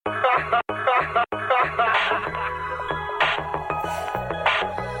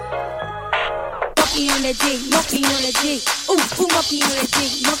This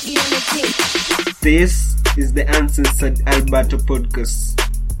is the Uncensored Albato Podcast.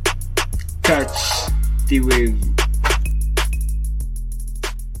 Catch the wave.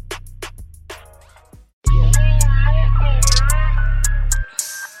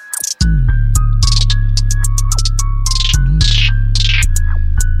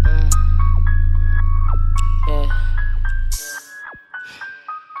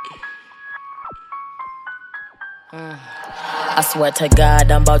 I swear to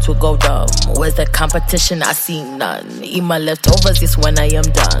God, I'm about to go dumb. Where's the competition? I see none. Eat my leftovers, it's when I am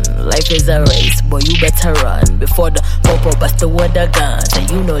done. Life is a race, boy, you better run. Before the popo bust the with the guns. And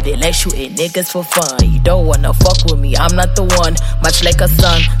you know they like shooting niggas for fun. You don't wanna fuck with me, I'm not the one. Much like a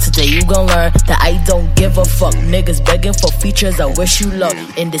son, today you gon' learn that I don't give a fuck. Niggas begging for features, I wish you luck.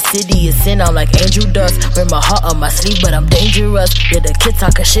 In the city, it's in, I'm like angel dust. Wear my heart on my sleeve, but I'm dangerous. Yeah, the kid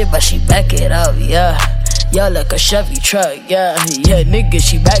talkin' shit, but she back it up, yeah. Yeah, like a Chevy truck, yeah, nigga,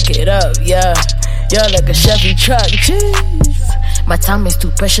 she back it up, yeah, like a Chevy truck, jeez. My time is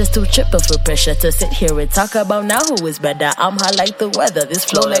too precious, too triple for pressure to sit here and talk about now who is better. I'm hot like the weather, this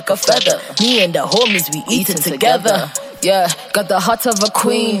flow like a feather. Me and the homies, we eating together. Yeah, got the heart of a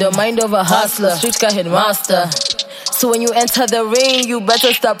queen, the mind of a hustler. Streets got hit monster. So when you enter the ring, you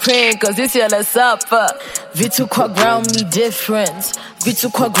better stop praying, cause this year let's suffer. Vitu kwa ground me different.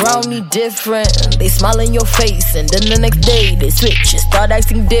 Vitu kwa ground me different. They smile in your face and then the next day they switch and start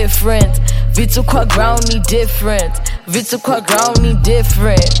acting different. Vitu kwa ground me different. Vitu kwa ground me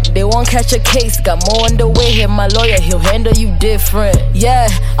different. They won't catch a case, got more on the way. Here my lawyer, he'll handle you different. Yeah,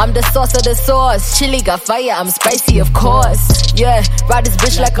 I'm the sauce of the sauce. Chili got fire, I'm spicy of course. Yeah, ride this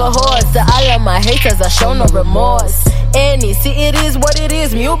bitch like a horse. To all of my haters, I show no remorse. Any, see it is what it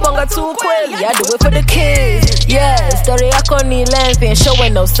is. Me ubanga too quickly, I do it for the kids. Yeah, story I can't need length. Ain't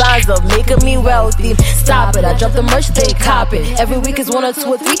showing no signs of making me wealthy. Stop it, I drop the merch, they cop it. Every week is 1 or 2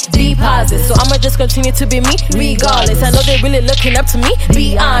 or 3 deposits. So I'ma just continue to be me, regardless. I know they really looking up to me,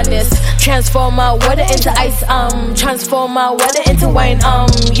 be honest. Transform my water into ice, transform my water into wine,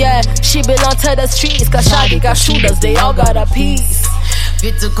 yeah. She belong to the streets, cause Shadi got shooters, they all got a piece. She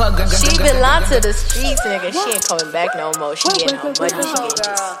belong to the streets, nigga. She ain't coming back no more. She getting no money. She getting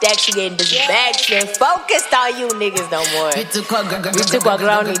stacks. She getting this bag. She ain't focused on you niggas no more. We took our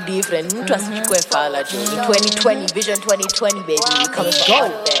ground is different. We trust you quite follow. 2020, Vision 2020, baby. We coming for all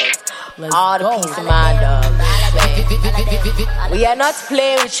the bags. All the peace of mind, dog. We are not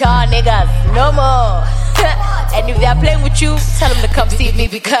playing with y'all niggas no more. And if they're playing with you, tell them to come see me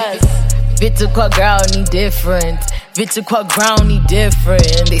because Vitu kwa ground is different. Vitu kwa ground is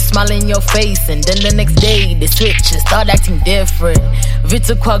different. They smile in your face and then the next day they switch and start acting different.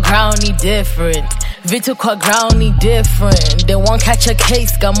 Vitu kwa ground is different. Vitu kwa ground is different. They won't catch a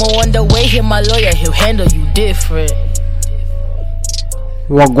case, got more on the way. Here my lawyer, he'll handle you different.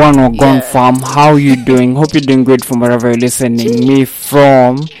 Wagwan fam, how you doing? Hope you're doing great from wherever you're listening me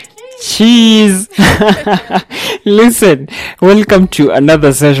from. Cheese. Listen, welcome to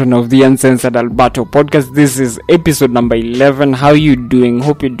another session of the Uncensored Albato Podcast. This is episode number 11. How you doing?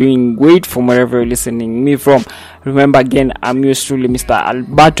 Hope you're doing great from wherever you're listening me from. Remember again, I'm yours truly, Mr.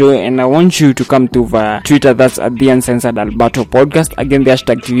 Albato, and I want you to come to Twitter. That's at the Uncensored Albato Podcast. Again, the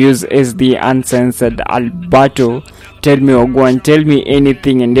hashtag to use is the Uncensored Albato. Tell me or go and tell me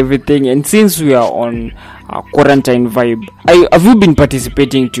anything and everything. And since we are on quarantine vibe, have you been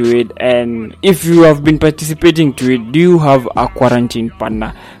participating to it? And if you have been participating to it, do you have a quarantine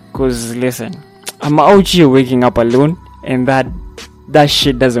partner? Because listen, I'm out here waking up alone, and that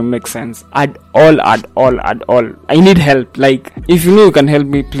shit doesn't make sense at all. I need help. Like, if you know you can help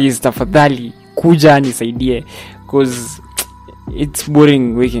me, please tafadhali kuja nisaidie, because it's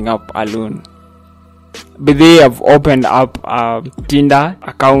boring waking up alone. But they have opened up a Tinder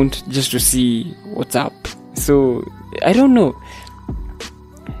account just to see what's up. So I don't know.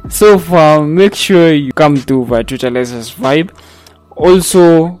 So far, make sure you come to Twitter Let's Vibe.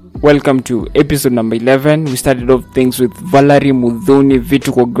 Also, welcome to episode number 11. We started off things with Valerie Mudhoni,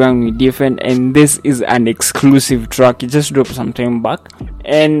 Vitu kwa ground ni different, and this is an exclusive track. It just dropped some time back.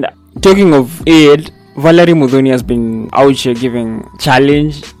 And talking of it, Valerie Mudhoni has been out here giving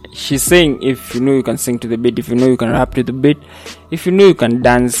challenge. She's saying if you know you can sing to the beat, if you know you can rap to the beat, if you know you can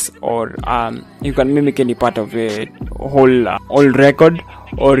dance, or you can mimic any part of a whole record,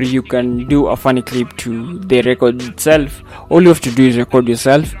 or you can do a funny clip to the record itself, all you have to do is record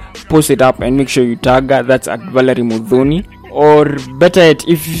yourself, post it up, and make sure you tag her. That's at Valerie Mudhoni. Or better yet,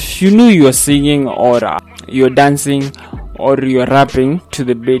 if you know you are singing, or you're dancing, or you're rapping to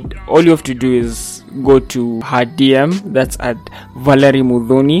the beat, all you have to do is go to her DM. That's at Valerie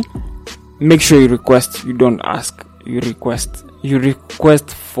Mudhoni. make sure you request. You don't ask, you request. You request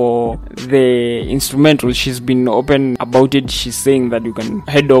for the instrumental. She's been open about it. She's saying that you can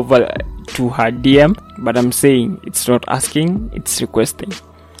head over to her DM, but I'm saying it's not asking, it's requesting.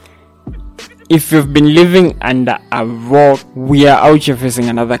 If you've been living under a rock, we are out here facing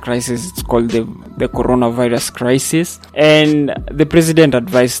another crisis. It's called the coronavirus crisis. And the president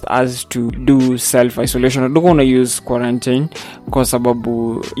advised us to do self-isolation. I don't want to use quarantine because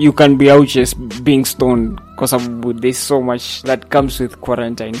you can be out here being stoned because there's so much that comes with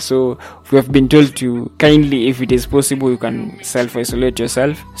quarantine. So we have been told to kindly, if it is possible, you can self-isolate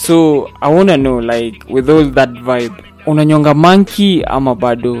yourself. So I want to know, like, with all that vibe, unanyonga monkey ama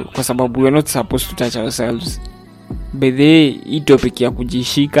bado, kwa sababu we're not supposed to touch ourselves. Bedhe hii topic ya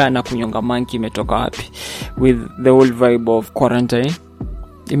kujishika na kunyonga monkey imetoka wapi? With the whole vibe of quarantine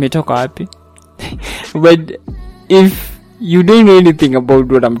imetoka wapi? But if you don't know anything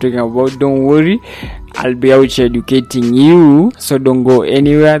about what I'm talking about, don't worry, I'll be out here educating you, so don't go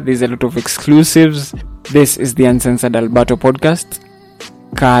anywhere. There's a lot of exclusives. This is the Uncensored Albato Podcast.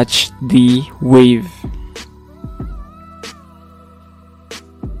 Catch the wave.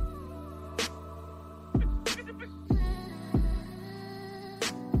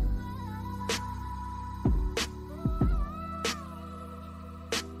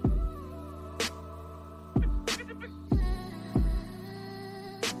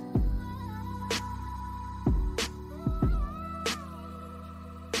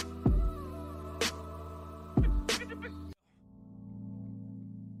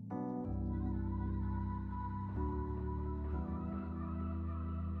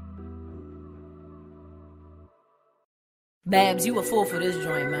 Babs, you a fool for this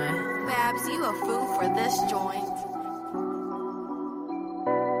joint, man. Babs, you a fool for this joint.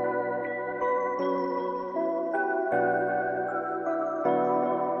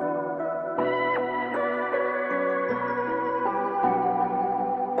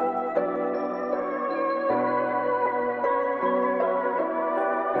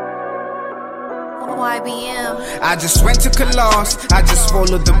 YBM. I just went to class, I just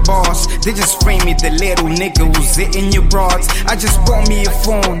followed the boss. They just framed me, the little nigga who's hitting your broads. I just bought me a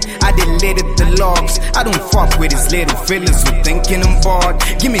phone, I deleted the logs. I don't fuck with these little fellas who thinking I'm bored.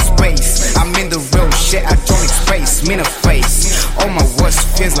 Give me space, I'm in the real shit, I don't space, mean a face. All my worst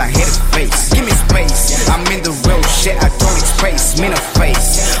feels like hit a face. Give me space, I'm in the real shit, I don't space, mean a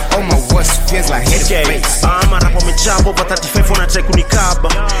face. All my worst feels like hit a face. I'm a rapper me chambo, but 35 on a check unikaba.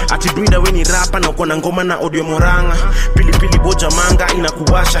 Ati duida weni rapa na uko na ngoma na audio moranga. Pilipili boja manga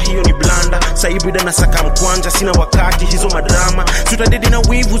inakuwasha, hiyo ni blanda. Saibida na saka mkwanja, sina wakati hizo madrama. Sutadedi na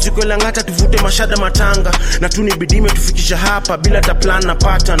wivu zikwela ngata tuvute mashada matanga. Na tunibidime tufikisha hapa bila ta plan na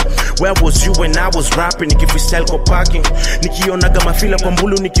pattern. Where was you when I was rapping? Niki freestyle kwa parking. Nikionaga mafila kwa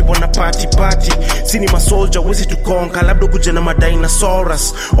mbulu nikibona party. Sini masoldier wezi tukonka, labdo kuja na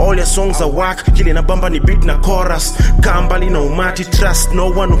madinosaurus. All your songs are whack, kile na bamba ni beat na chorus. Kambali na umati, trust no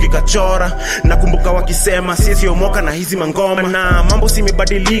one ukikachora. Nakumbuka wakisema sisi omoka na hizi mangoma. Na mambo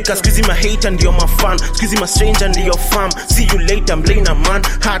simebadilika, squeezy my hater ndiyo mafan, squeezy my stranger ndiyo fam. See you later, mblame a man,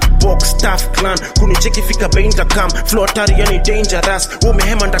 hardbox, tough clan. Kunicheki fika bainta kam, floatari yani dangerous.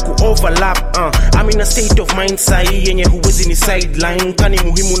 Umehema ndaku overlap, I'm in a state of mind sahi, yenye huwezi ni sideline. Kani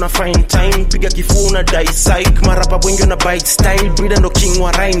muhimu na fine time, piga kifuu na die psych. Marapa wengi na bite style, breeder no king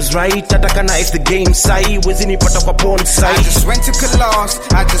wa rhymes right. Atakana if the game sahi, wezi nipata kwa porn side. I just went to class,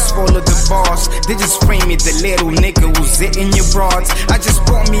 I just followed the boss. They just frame me, the little nigga who's hitting your broads. I just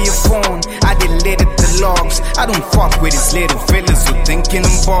bought me a phone, I deleted the logs. I don't fuck with these little fellas who thinking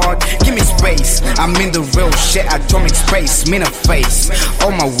I'm bored. Give me space, I'm in the real shit, atomic space, mean a face.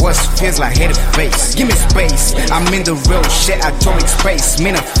 All my worst feels like hit a face. Give me space, I'm in the real shit, atomic space,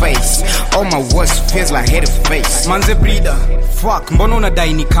 mean a face. All my worst feels like hit a face. Manze breeder, fuck, mbono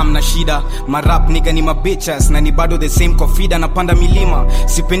unadai ni kam na shida. Marap nigga ni mabitches, na ni bado the same kofida na panda milima.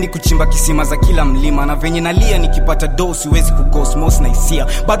 Sipendi kuchimba kisima za kila mlima. Na venye nalia nikipata dose, uwezi kughost most na hisia.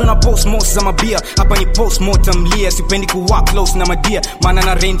 Bado na post most za mabia, hapa ni post mortem lia. Sipendi kuwalk close na madia, maana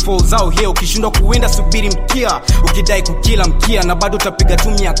na rainfalls out here. Ukishindwa kuenda subiri mkia, ukidai kukila mkia. Na bado utapiga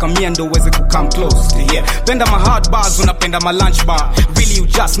tu miaka 100 ndo uweze kukam close to here. Penda my hard bars, unapenda my lunch bar. Really you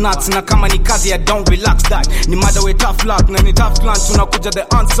just nuts, na kama ni kazi I don't relax that. Ni mada we tough luck, na ni tough lunch. Unakuja the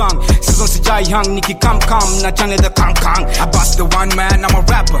unsung, season sijai hang. Niki kam na channel the kang. I bust the one man, I'm a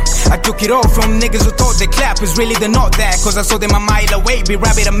rapper. I do took it all from niggas who thought they clap is really they're not that. Cause I saw them a mile away, be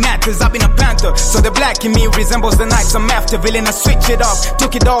rabbit and mad, cause I've been a panther. So the black in me resembles the knives I'm after. Villain, I switch it up,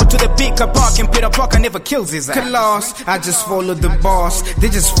 took it all to the pickup park, and Peter Parker never kills his ass. Lost, I just followed the boss. They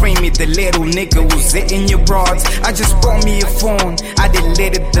just frame me, the little nigga who's hitting your broads. I just bought me a phone, I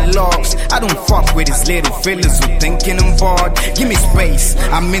deleted the logs. I don't fuck with these little fellas who thinking I'm bored. Give me space,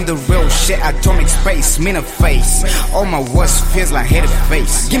 I'm in the real shit, atomic space, mean a face. All my worst feels like head of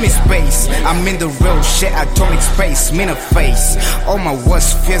face. Give me space, I'm in the real shit, atomic space, mean a face. All my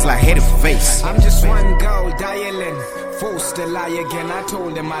worst feels like head of face. I'm just one girl dialing, forced to lie again. I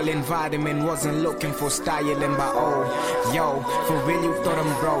told him I'll invite him and wasn't looking for styling. But oh, yo, for real you thought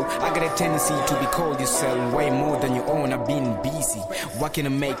I'm bro. I got a tendency to be cold, you sell way more than you own. I've been busy, working to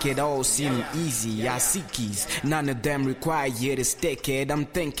make it all seem easy. I see keys, none of them require you to stick it. I'm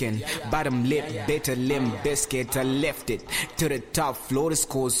thinking, bottom lip, bitter limb biscuit. I left it to the top floor, the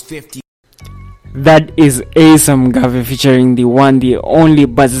score's 50. That is Asam Gave featuring the one, the only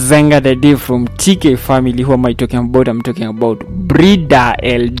Bazenga the day from TK family. Who am I talking about? I'm talking about Brida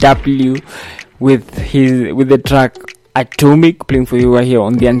LW with the track Atomic, playing for you right here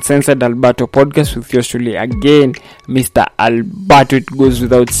on the Uncensored Albato Podcast with yours truly again, Mr. Albato. It goes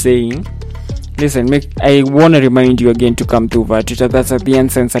without saying. Listen, I want to remind you again to come to our Twitter. That's at the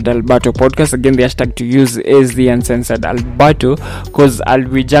Uncensored Albato Podcast. Again, the hashtag to use is the Uncensored Albato, because I'll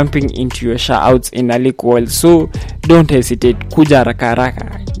be jumping into your shout-outs in a little while. So don't hesitate. Kuja haraka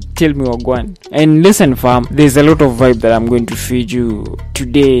haraka. Tell me wagwan. And listen, fam, there's a lot of vibe that I'm going to feed you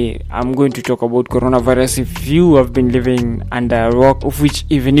today. I'm going to talk about coronavirus. If you have been living under a rock, of which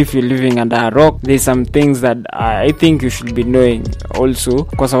even if you're living under a rock, there's some things that I think you should be knowing also.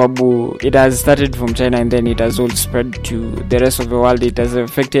 Because it has started from China and then it has all spread to the rest of the world. It has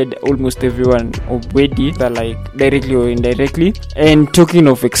affected almost everyone already, like directly or indirectly. And talking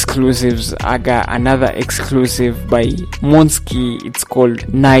of exclusives, I got another exclusive by Monsky. It's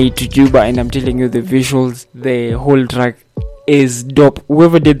called Night to Juba, and I'm telling you, the visuals, the whole track is dope.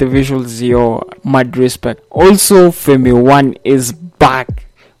 Whoever did the visuals, your mad respect. Also, Femi One is back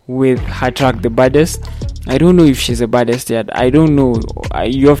with her track The Baddest. I don't know if she's the baddest yet. I don't know.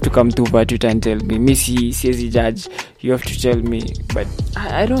 You have to come to her Twitter and tell me. Missy says judge. You have to tell me. But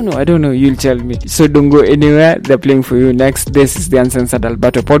I don't know. You'll tell me. So don't go anywhere. They're playing for you next. This is the Uncensored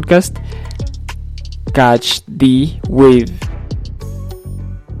Albato Podcast. Catch the wave.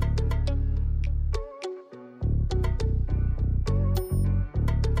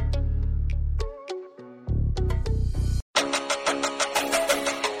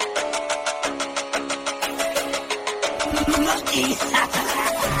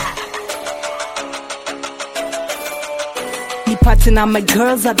 Partying on my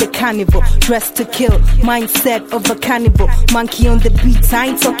girls at the carnival, dressed to kill, mindset of a cannibal, monkey on the beats, I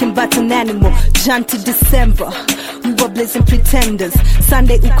ain't talking about an animal. Jan to December, we were blazing pretenders.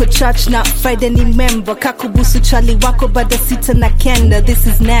 Sunday uko church na Friday ni member. Kakubusu chali wako bada sita na kenda. This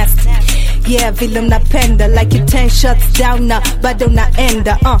is nasty. Yeah, villain napenda, like you 10 shots down now, bado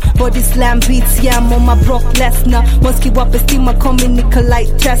naenda. Body slam beats, yeah, I'm on my Brock Lesnar. Mosky wape steamer, call me Nikolai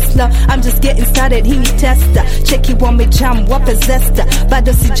Tesla. I'm just getting started, he tester. Check you on me jam, wape zesta.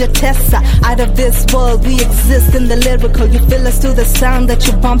 Bado sija tessa. Out of this world, we exist in the lyrical. You feel us through the sound that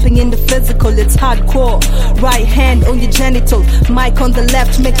you're bumping in the physical. It's hardcore. Right hand on your genitals, mic on the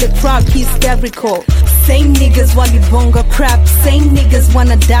left, make the crowd hysterical. Same niggas while you bonga crap. Same niggas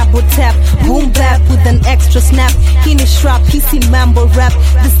wanna double tap. Boom bap with an extra snap. He need strap, he see mambo rap.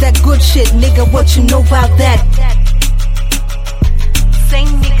 This that good shit, nigga, what you know about that? Same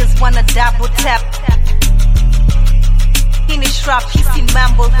niggas wanna double tap. He need strap, he see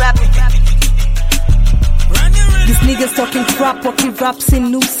mambo rap. These niggas talking crap, walking raps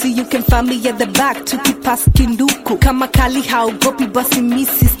in Nusi. You can find me at the back, tuki past Kinduku. Kama kali haogopi basi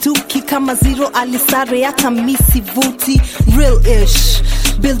misi stuki. Kama zero alisare ata misi vuti.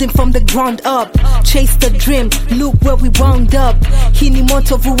 Real-ish, building from the ground up. Chase the dream, look where we wound up. Hini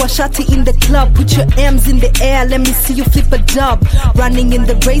moto vuwashati in the club. Put your M's in the air, let me see you flip a dub. Running in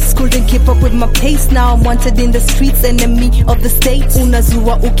the race, couldn't keep up with my pace. Now I'm wanted in the streets, enemy of the states.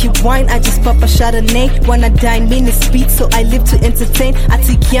 Unazua uki wine, I just pop a Chardonnay. Wanna dine mini speed, so I live to entertain.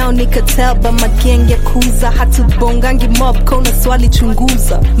 Atikiao nika tell, but my gang yakuza. Hatu bongangi mob, kona swali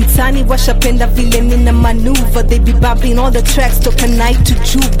chunguza. Mtani washapenda vile nina maneuver. They be bumping all the tracks, toka night to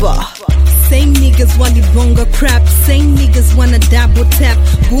Juba. Same niggas wanna bonga crap. Same niggas wanna double tap.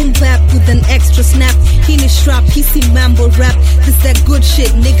 Boom bap with an extra snap. He need strap, he see mambo rap. This that good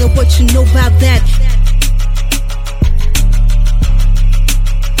shit, nigga, what you know about that?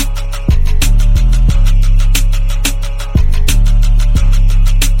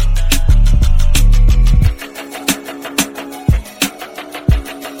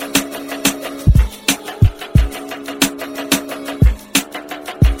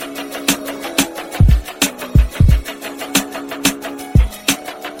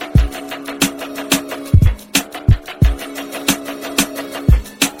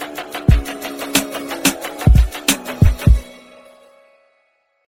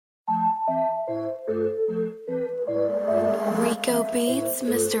 beats,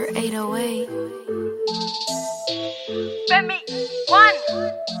 Mr. 808. Femi, one.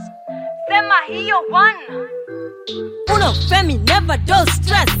 Sema hiyo one. Uno Femi never don't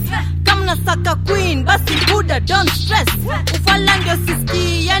stress. Kama nasaka queen basi Buddha don't stress. Ufala ndio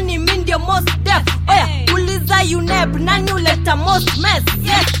siski yani mimi ndio most deaf. Oya uliza UNEB nani uleta most mess.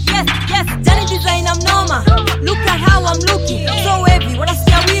 Yes. Jani design I'm normal. Look at how I'm looking. So heavy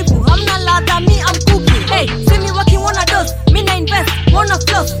wanasikia wivu. Hamna ladha me I'm cooking. Hey see me working wanna dose. Me na invest wanna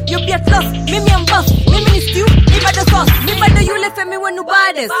floss. You be at loss. Mimi I'm boss. Mimi ni stew. Ni bado sauce. Ni bado yule Femi wenu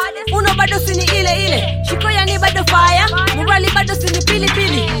baddest. Uno bado sini ile. Shiko ya ni bado fire. Murali bado sini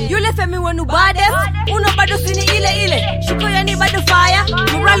pili. Yule Femi wenu baddest. Uno bado sini ile. Shiko ya ni bado fire.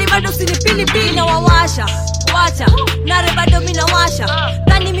 Murali bado sini pili. Na wawasha. Wacha. Nare bado mina washa.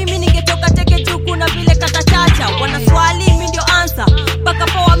 Tani mimi ningetoka teke chuku na vile kata chacha. Wana swali mimi ndio answer. Baka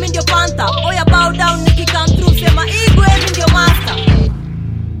poa mimi ndio panther. Oya bow down niki come through. Sema igwe mimi ndio master.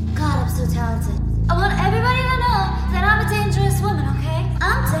 God, I'm so talented. I want everybody to know that I'm a dangerous woman, okay?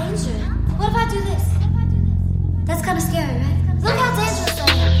 I'm dangerous. What if I do this? That's kind of scary, right? Look how dangerous I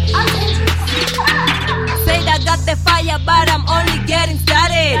am. I'm dangerous. Said I got the fire, but I'm only getting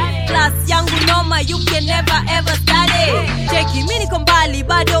started. Class yangu noma, you can never ever start it. Cheki, mimi niko mbali,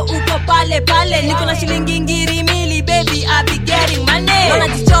 bado uko pale. Niko na shilingi ngiri mili, baby, I be getting money.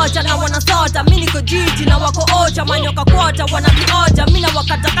 Wanajichocha na wanasota, mimi niko jiji na wako ocha. Manyoka kwota, wanavioja, mimi na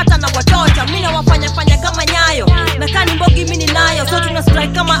wakatakata na watocha. Mimi na wafanya kama nyayo. Na kani mbogi mimi nayo, so tuna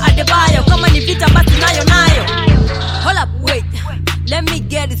strike kama Adebayo. Kama ni vita basi nayo. Hold up, wait. Let me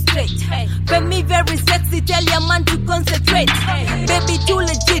get it straight. For me very sexy, tell your man to concentrate. Baby too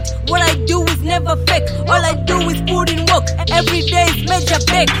legit, what I do is never fake. All I do is put in work, every day is major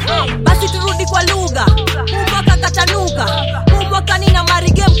break. Basi turudi kwa lugha, mwaka katanuka. Mwaka nina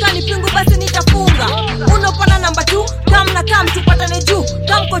marigame, kani pingu basi nitafunga. Unopana number 2, kam tupatane juu.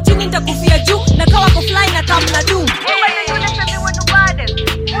 Kam ko chini nitakufia juu, na kawa ko fly na kam na doom. Yule Femi wenu baddest.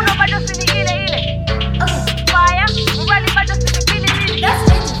 Uno bado sini ile. Fire, murali bado sini pili. That's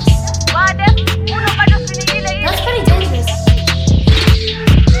dangerous. Baddest, uno bado sini ile. That's pretty dangerous.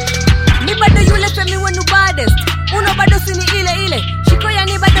 Ni bado yule Femi wenu baddest. Uno bado sini ile. Shiko ya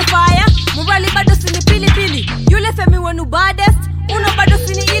ni bado fire. Murali bado sini pili. Yule Femi wenu baddest. Uno bado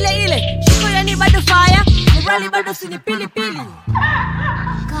sini ile. Shiko ya ni bado fire. Murali bado sini pili. God,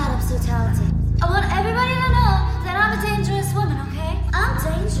 I'm so talented. I want everybody to know that I'm a dangerous woman, okay? I'm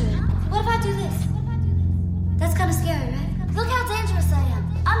dangerous. What if I do this? That's kind of scary, right? Look how dangerous I am.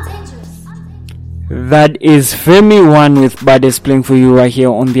 I'm dangerous. That is Femi One with Baddest playing for you right here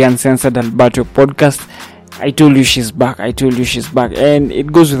on the Uncensored Albato Podcast. I told you she's back. And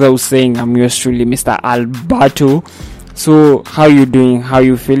it goes without saying, I'm yours truly, Mr. Albato. So, how you doing? How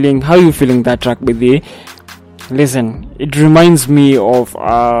you feeling? How you feeling that track, baby? Listen, it reminds me of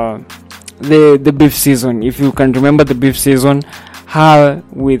the beef season. If you can remember the beef season,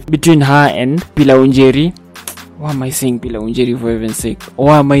 between her and Pila Unjeri. Why am I saying Pila Unjeri for heaven's sake?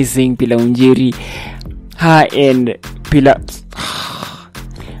 Why am I saying Pila Unjeri? Her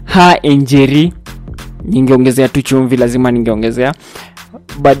and Jerry. Ningeongezea tu chumvi, lazima ningeongezea.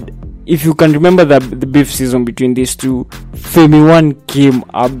 But if you can remember the beef season between these two, Femi One came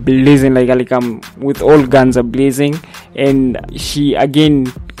up blazing like with all guns a blazing, and she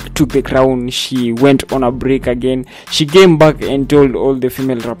again took the crown. She went on a break again. She came back and told all the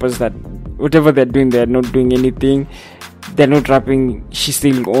female rappers that whatever they're doing, they're not doing anything. They're not rapping. She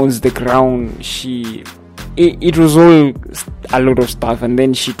still owns the crown. It was all a lot of stuff, and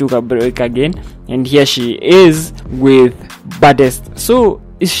then she took a break again, and here she is with Baddest. So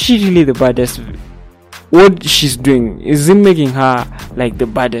is she really the baddest? What she's doing, is it making her like the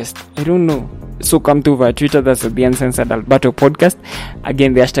baddest? I don't know. So come to our Twitter, that's the Uncensored Albato Podcast.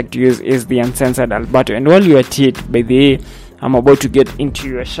 Again, the hashtag to use is the Uncensored Albato. And while you are at it, by the way, I'm about to get into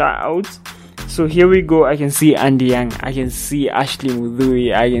your shout-outs. So here we go. I can see Andy Young, I can see Ashley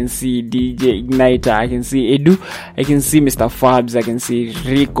Mudhui, I can see DJ Igniter, I can see Edu, I can see Mr. Fabs, I can see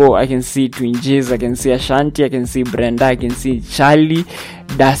Rico, I can see Twin J's, I can see Ashanti, I can see Brenda, I can see Charlie,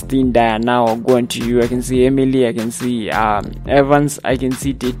 Dustin, Diana, I'll go on to you. I can see Emily, I can see Evans, I can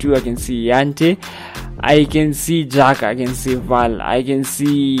see Tetu, I can see Yante, I can see Jack, I can see Val, I can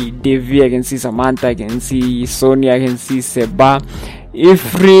see Devi, I can see Samantha, I can see Sonia, I can see Seba,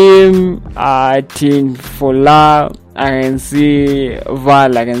 Ephraim, Tin Fola, I can see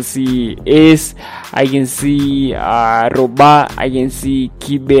Val, I can see Ace, I can see Roba, I can see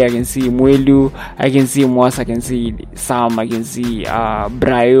Kibe, I can see Mwelu, I can see Mwas, I can see Sam, I can see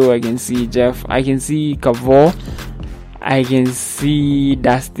Brayo, I can see Jeff, I can see Kavo, I can see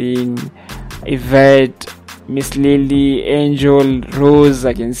Dustin, Yvette, Miss Lily, Angel, Rose,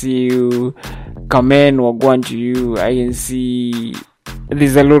 I can see you. Kamen, Wagwan to you. I can see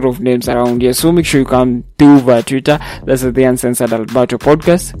there's a lot of names around here. So make sure you come to over Twitter. That's the Uncensored Albato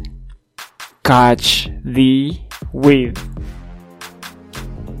Podcast. Catch the wave.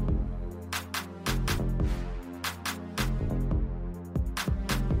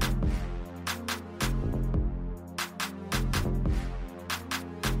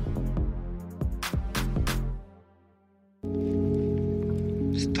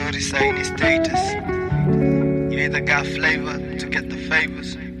 Story saying his status. You either got flavor to get the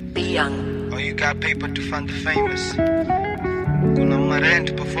favors, Be young. or you got paper to fund the famous. Kuna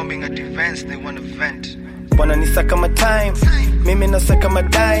marent performing at events, they want to vent. Wanna nisaka my time, mimi nasaka my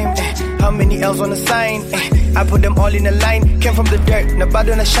dime. How many L's on the sign? I put them all in a line. Came from the dirt, na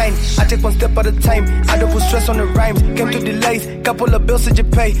bado na shine. I take one step at a time. I don't put stress on the rhymes. Came to delays, couple of bills that you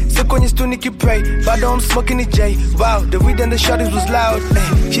pay. Sick on your student you pray. Bado I'm smoking the J. Wow, the weed and the shorties was loud.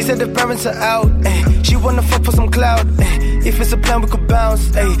 She said the parents are out. She wanna fuck for some cloud. If it's a plan we could bounce.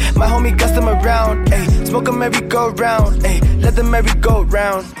 My homie got them around. Smoke a merry-go-round. Let the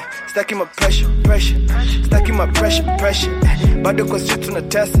merry-go-round. Stacking my pressure. Stacking my pressure. Bado kwa street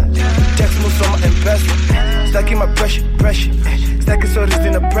tunatesa. Text moves on my M-Pesa. Stacking my pressure. Stacking stories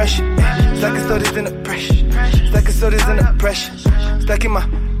in the pressure. Stacking stories in the pressure. Stacking stories in the pressure. Stacking my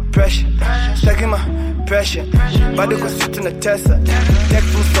pressure. Stacking my pressure. Bado kwa street tunatesa.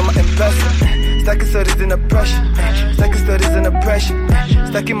 Text moves on my M-Pesa. Stacking stories in the pressure. Stacking stories in the pressure.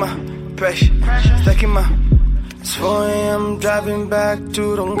 Stacking my pressure. Stacking my. It's 4 a.m. driving back to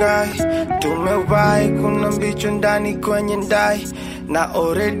Rongai. Tumewai kuna mbicho ndani kwenye ndai. Na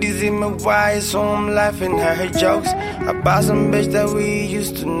already zimewai, so I'm laughing at her jokes about some bitch that we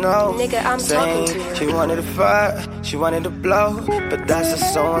used to know. Nigga, I'm saying talking to you. she wanted to fight, she wanted to blow, but that's a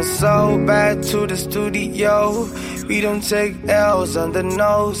so-and-so. Back to the studio. We don't take L's on the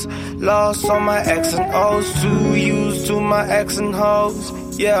nose. Lost on my X and O's. Too used to my X and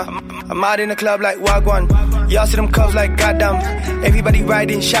hoes. Yeah, I'm out in the club like Wagwan. Y'all see them cuffs like goddamn. Everybody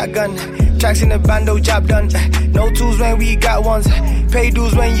riding shotgun. Tracks in the bando, job done. No tools when we got ones. Pay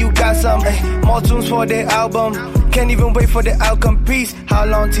dues when you got some. More tunes for the album. Can't even wait for the outcome. Peace. How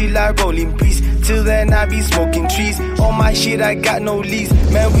long till I roll in peace? Till then I be smoking trees. On my shit I got no lease.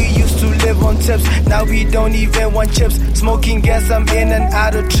 Man, we used to live on tips. Now we don't even want chips. Smoking gas, I'm in and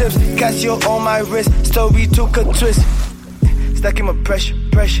out of trips. Casio on my wrist. Story took a twist. Stacking my pressure.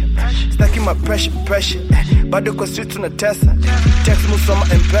 Stacking my pressure. Bado kwa street tunatesa. Text moves on my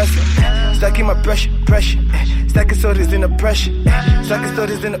M-Pesa. Stacking my pressure. Stacking stories in the pressure. Stacking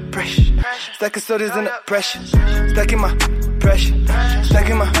stories in the pressure. Stacking stories in the pressure. Stacking my pressure.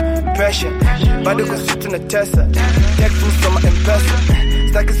 Stacking my pressure. Bado kwa street tunatesa. Text moves on my M-Pesa.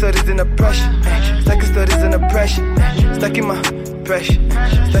 Stacking stories in the pressure. Stacking stories in the pressure. Stacking my pressure.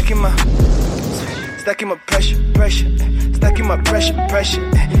 Stacking my pressure. Stacking my pressure.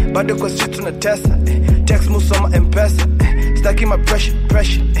 Bado kwa street tunatesa. Text moves on my M-Pesa. Stacking my pressure.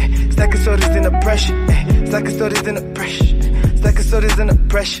 Stacking stories in the pressure. Stacking stories in the pressure. Stacking stories in the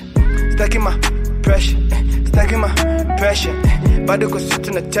pressure. Stacking my pressure. Stacking my pressure. Bado kwa street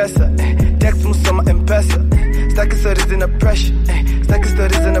tunatesa. Text moves on my M-Pesa. Stacking stories in the pressure. Stacking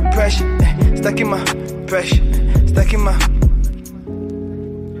stories in the pressure. Stacking my pressure. Stacking my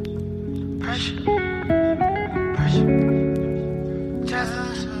pressure.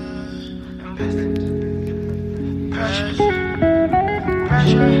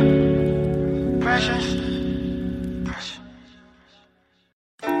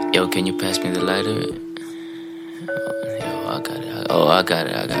 Yo, can you pass me the lighter? Yo, I got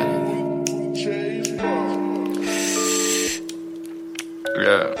it.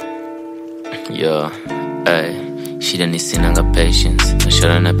 Yo, ay, shida ni sinanga patience.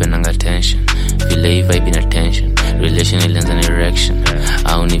 Nashara napenanga tension. Vile hii vibe ina tension. Relation ilianza na erection.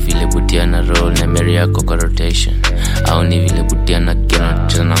 Au ni vile butia na roll na meri yako kwa rotation. Au ni vile butia na kena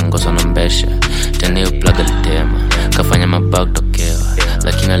cheza na ngoso na mbesha. Tena yu plug alitema kafanya mabag tokewa.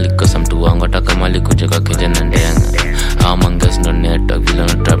 Lakini alikosa mtu wangu hata kama alikuja kwa keja na ndenga. Au mangas ndo network vile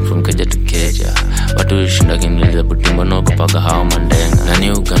no trap from keja to keja. Watu ushinda kiniliza butimbo no kupaga hao mandenga.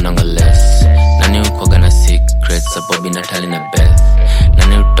 Nani ugananga less? Nani ukwaga na secrets sababu inatali na Beth?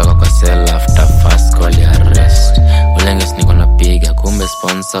 Nani utoka kwa cell after fast call ya arrest? Ulenges niko napiga kumbe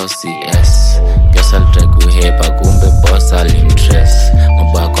sponsor CS. Guess I'll try kuhepa kumbe boss alimtress.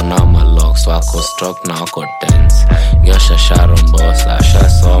 Mabako na malocks wako stroke na wako tense. Gyosha sharon boss asha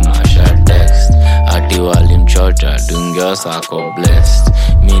soma asha text. Ati walimchocha dungyosa ako blessed.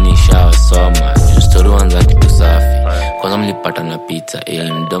 Mini shawa soma story wanza kitu safi. kwanza mlipata na pizza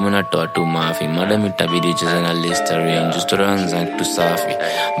ili mdomo natoa tu mafi madam itabidi cheze na Listerine just tuanze tusafi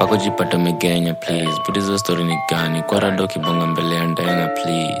mpaka jipata megenya please put hizo story ni gani kwa rado kibonga mbele ya ndenga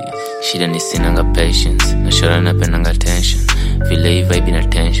please shida ni sinanga patience na shora napendanga tension vile vibe na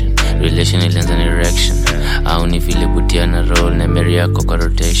tension relation ilianza na erection au ni vile butia na roll na meri yako kwa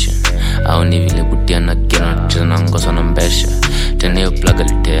rotation au ni vile butia na kena chana ngoso na mbesha tena yo plug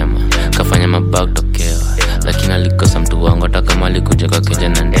alitema kafanya mabag tokewa lakini alikosa mtu wangu hata kama alikuja kwa keja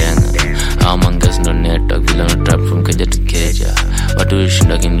na ndenga au mangas ndo neto vile no trap from keja to keja watu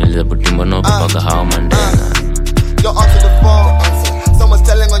wishinda kiniliza butimbo no kupaka hao mandenga. Yo, answer the phone. Someone's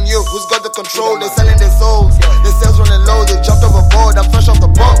telling on you who's got the control. They're selling their souls. Their sales running low. They jumped overboard. I'm fresh off the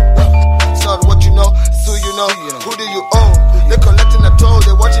boat. It's not what you know, it's who you know. Who do you owe? They're collecting the toll.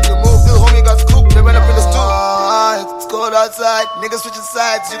 They're watching you move. Little homie got scooped. They ran up in the stool. It's cold outside. Niggas switching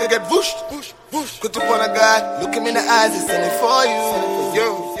sides. You can get whooshed. Quick to point a guy. Look him in the eyes. He's sending for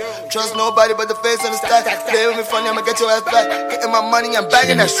you. Trust nobody but the face on the stack. Play with me funny, I'ma get your ass back. Getting my money, I'm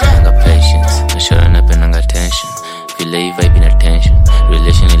bagging that shit. I got patience. Na shora napendanga tension. Vile vibe na tension.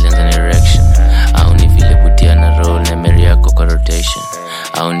 Relation ilianza na erection. Au ni vile butia na roll na meri yako kwa rotation.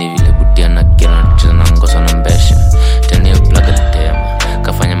 Au ni vile butia na kena chana ngoso na mbesha. Tena yo plug alitema.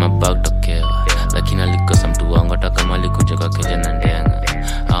 Kafanya mabag tokewa. Lakini alikosa mtu wangu hata kama alikuja kwa keja na ndenga.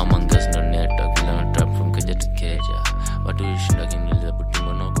 Au mangas ndo neto vile no trap from keja to keja. Watu wishinda kiniliza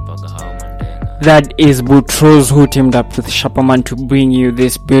butimbo no kupaka hao mandenga. That is Boutros, who teamed up with Shapaman to bring you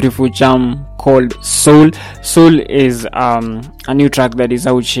this beautiful jam called Soul. Soul is a new track that is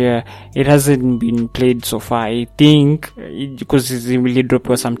out here. It hasn't been played so far, I think, because it's really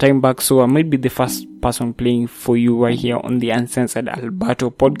dropped some time back. So I might be the first person playing for you right here on the Uncensored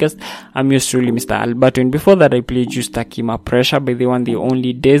Albato Podcast. I'm yours truly, Mr. Albato. And before that, I played you Stakima Pressure by the one, the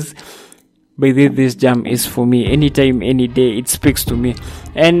only Days. By this jam is for me. Anytime, any day, it speaks to me.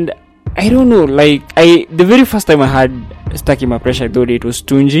 And I don't know, like, the very first time I had Stuck in My Pressure, I thought it was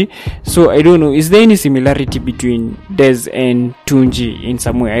Tunji. So I don't know, is there any similarity between Dez and Tunji in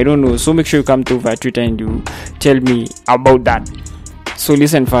some way? I don't know. So make sure you come to over Twitter and you tell me about that. So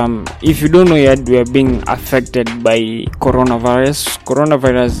listen, fam, if you don't know yet, we are being affected by coronavirus.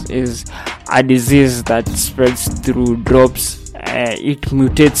 Coronavirus is a disease that spreads through drops. It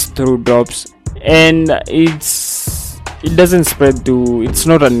mutates through drops, and it doesn't spread to, it's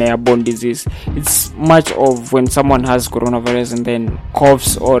not an airborne disease. It's much of when someone has coronavirus and then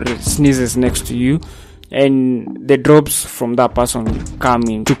coughs or sneezes next to you, and the drops from that person come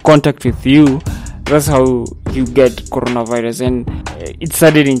into contact with you. That's how you get coronavirus. And it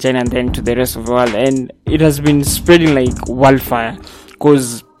started in China and then to the rest of the world, and it has been spreading like wildfire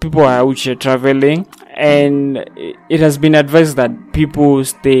because people are out here traveling, and it has been advised that people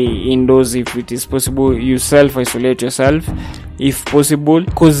stay indoors if it is possible. You self-isolate yourself if possible,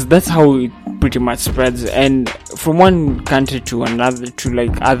 because that's how it pretty much spreads, and from one country to another to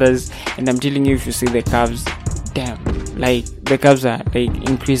like others. And I'm telling you, if you see the curves, damn, like the curves are like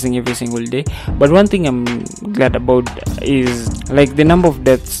increasing every single day. But one thing I'm glad about is like the number of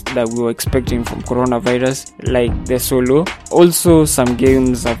deaths that we were expecting from coronavirus, like they're so low. Also, some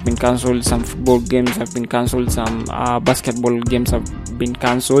games have been cancelled, some football games have been cancelled, some basketball games have been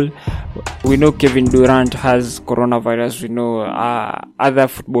cancelled. We know Kevin Durant has coronavirus. We know other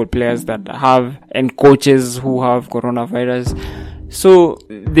football players that have, and coaches who have coronavirus. So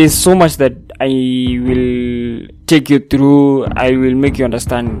there's so much that I will take you through. I will make you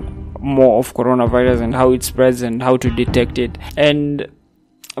understand more of coronavirus and how it spreads and how to detect it, and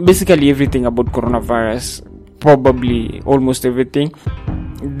basically everything about coronavirus, probably almost everything.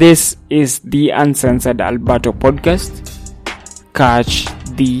 This is the Uncensored Albato Podcast. Catch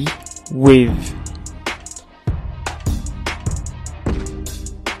the wave.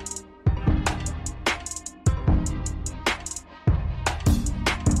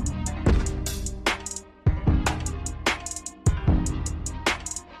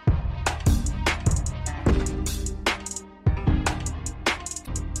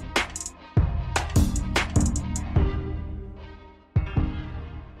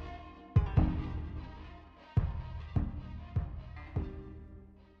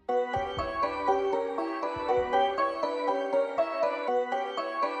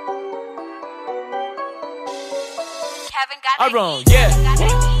 I run, yeah,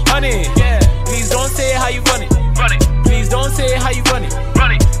 honey, yeah. Please don't say how you run it, run it. Please don't say how you run it,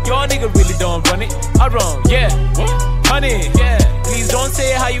 run it. Your nigga really don't run it. I run, yeah, honey, yeah. Please don't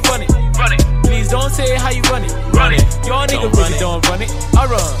say how you run it, run it. Please don't say how you run it, run it. Your nigga really don't run it. I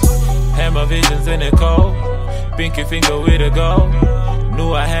run. Had my visions in the cold, pinky finger with a goal.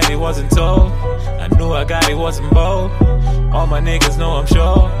 Knew I had it, wasn't told. I knew I got it, wasn't bold. All my niggas know I'm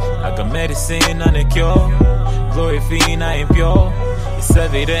sure. I got medicine on the cure. Glory fiend, I ain't pure. It's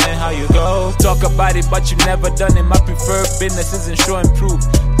evident how you go. Talk about it, but you never done it. My preferred business isn't sure and proof.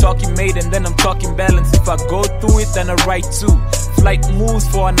 Talking made and then I'm talking balance. If I go through it, then I write too. Flight moves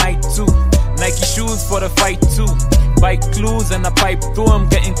for a night too. Nike shoes for the fight too. Bike clues and I pipe through them.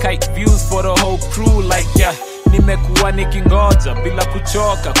 Getting kite views for the whole crew. Like yeah, nimekuwa nikingoja bila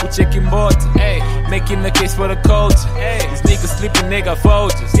kuchoka kucheki mbota. Hey, making the case for the culture. Hey, these niggas sleeping, nigga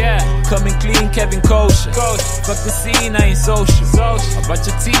vultures. Yeah, coming clean, Kevin Kosher. Fuck the scene, I ain't social. About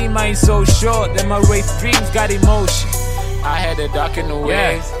your team, I ain't so short. Then my rape dreams got emotion. I had a dark in the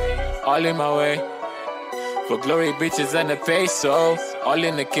ways, all in my way. For glory, bitches, and the peso, all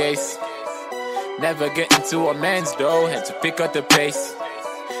in the case. Never get into a man's dough, had to pick up the pace.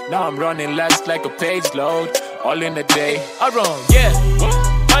 Now I'm running laps like a page load, all in the day. I run, yeah,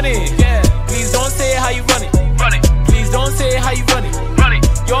 money, yeah. Please don't say how you run it, run it. Please don't say how you run it, run it.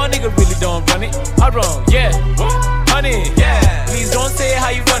 Your nigga really don't run it. I run, yeah, money, yeah. Please don't say how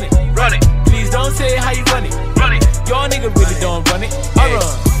you run it, run it. Please don't say how you run it, run it. Your nigga really don't run it. I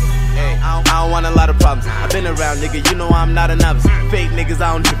run. Hey, I don't want a lot of problems. I've been around, nigga, you know I'm not a novice. Fake niggas,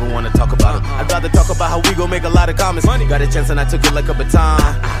 I don't even wanna talk about them. I'd rather talk about how we gon' make a lot of comments. Got a chance and I took it like a baton.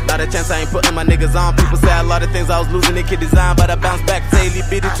 Not a chance, I ain't putting my niggas on. People say a lot of things I was losing in kid design, but I bounce back daily,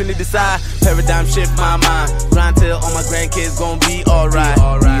 be the Trinity decide. Paradigm shift my mind. Grind till all my grandkids gon' be alright.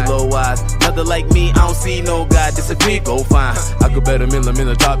 Reload wise, nothing like me, I don't see no God disagree, go fine. I could bet $1 million in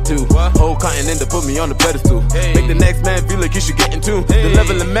the top 2. Whole continent to put me on the pedestal. Make the next man feel like you should get into the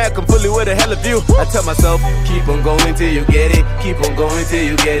level of Mac, I'm fully with a hell of you. I tell myself, keep on going till you get it. Keep on going till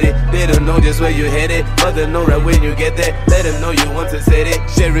you get it. They don't know just where you headed, but they know right when you get there. Let them know you want to say it.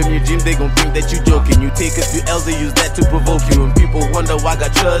 Sharing your dream, they gon' think that you joking. You take a few L's and use that to provoke you. And people wonder why I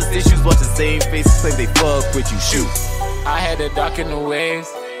got trust issues. Watch the same faces claim they fuck with you. Shoot. I had a dark in the waves,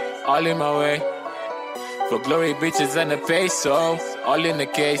 all in my way. For glory, bitches, and the peso, all in the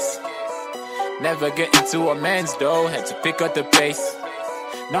case. Never get into a man's dough, had to pick up the pace.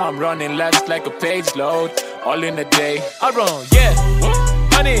 Now I'm running laps like a page load, all in the day. I run, yeah,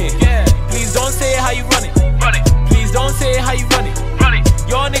 money, yeah. Please don't say how you run it, run it. Please don't say how you run it, run it.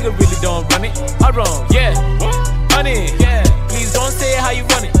 Your nigga really don't run it. I run, yeah, money, yeah. Please don't say how you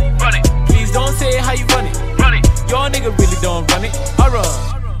run it, run it. Please don't say how you run it, run it. Your nigga really don't run it. I run.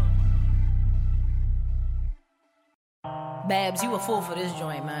 Babs, you a fool for this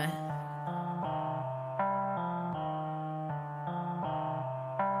joint, man.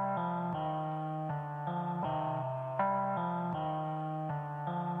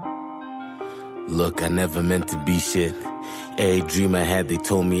 Look, I never meant to be shit. Every dream I had, they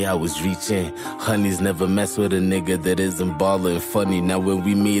told me I was reaching. Honeys never mess with a nigga that isn't ballin' funny. Now when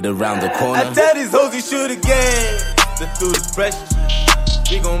we meet around the corner, I tell these hoes you shoot again. Then through the pressure,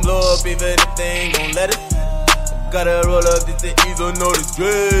 we gon' blow up even if they ain't gon' let us. Gotta roll up this the ease or no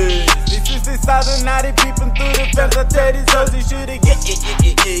disgrace. These 60,000 naughty peeping through the fence. I tell these hoes you should again. You should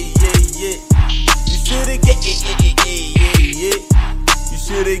again. You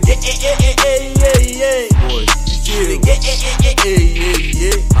should again. Boy, you should again.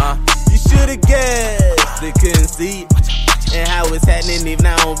 You should again. They couldn't see it. And how it's happening, even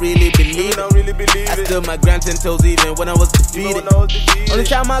I don't really believe it. I stood my ground 10 toes even when I was defeated. Only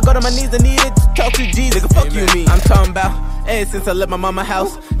time I got on my knees, I needed to talk to Jesus. Nigga, fuck you, me. I'm talking about, hey, since I left my mama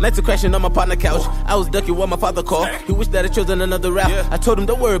house, nights of crashing on my partner couch. I was ducking what my father called. He wished that I chosen another route. I told him,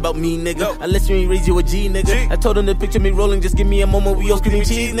 don't worry about me, nigga. Unless you ain't raise you a G, nigga. I told him to picture me rolling, just give me a moment, we all screaming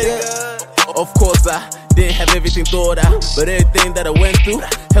cheese, nigga. Of course I didn't have everything thought out, but everything that I went through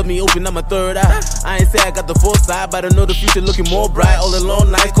helped me open up my third eye. I ain't say I got the foresight, but I know the future looking more bright. All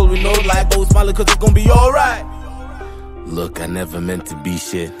alone nights, cold with no light, but we smiling cause it's gonna be alright. Look, I never meant to be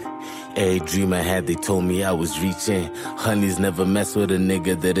shit. Every dream I had, they told me I was reaching. Honeys never mess with a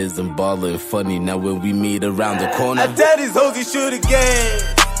nigga that isn't ballin' funny. Now when we meet around the corner, I tell these hoes you shoot again.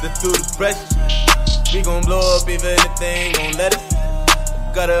 Then through the pressure, we gon' blow up even if they ain't gon' let us.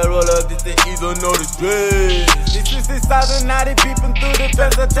 Gotta roll up this the ease or no disgrace. These 60,000 naughty peeping through the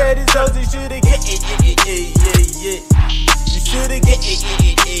fence. I tell these hoes you should again. You should again. You should again. You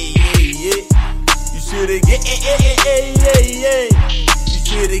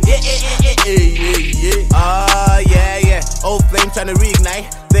should again. Oh yeah. Old flame tryna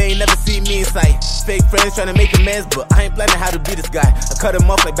reignite. They ain't never see me in sight. Fake friends tryna make amends, but I ain't planning how to be this guy. I cut him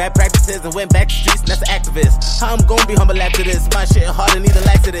off like bad practices and went back to streets, and that's an activist. How I'm gonna be humble after this? My shit hard and need a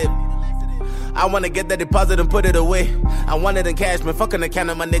laxative. I wanna get that deposit and put it away. I want it in cash, man, fuck an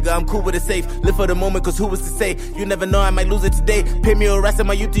account, my nigga, I'm cool with it safe. Live for the moment, cause who was to say? You never know, I might lose it today. Pay me a rest in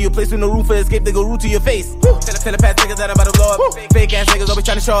my youth to your place with no room for escape, they go root to your face. Tell the past niggas that I'm about to blow up. Fake ass niggas always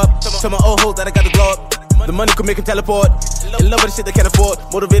trying to show up. Tell my old hoes that I got to blow up. The money could make him teleport. In love with the shit they can't afford.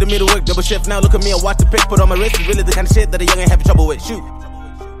 Motivated me to work double shift. Now look at me, I watch the pick, put on my wrist. It's really the kind of shit that a young ain't having trouble with. Shoot.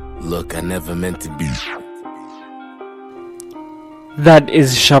 Look, I never meant to be. That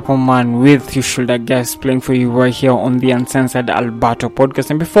is Shapoman with You Shoulda Guessed playing for you right here on the Uncensored Albato Podcast.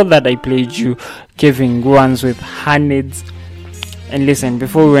 And before that, I played you Kevin Guans with Haneds. And listen,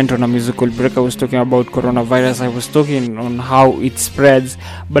 before we went on a musical break, I was talking about coronavirus. I was talking on how it spreads.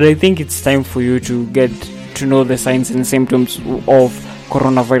 But I think it's time for you to get to know the signs and symptoms of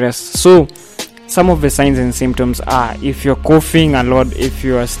coronavirus. So, some of the signs and symptoms are if you're coughing a lot, if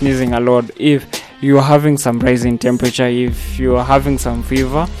you are sneezing a lot, if you are having some rise in temperature, if you are having some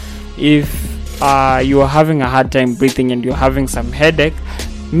fever, if you are having a hard time breathing and you're having some headache,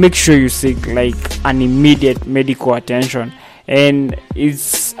 make sure you seek like an immediate medical attention. And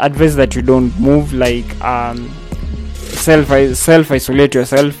it's advised that you don't move, like self-isolate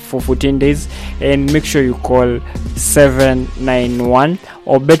yourself for 14 days and make sure you call 791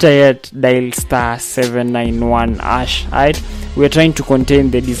 or better yet dial star 791 #. Right? We're trying to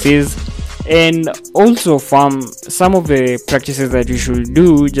contain the disease. And also from some of the practices that you should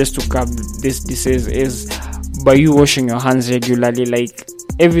do just to curb this disease is by you washing your hands regularly, like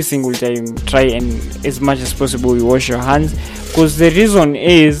every single time. Try and as much as possible you wash your hands, because the reason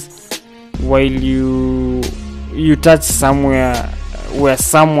is while you touch somewhere where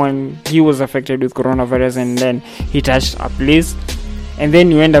someone he was affected with coronavirus and then he touched a place and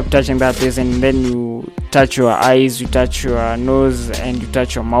then you end up touching that place and then you touch your eyes, you touch your nose and you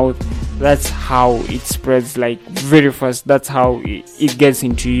touch your mouth. That's how it spreads, like very fast. That's how it gets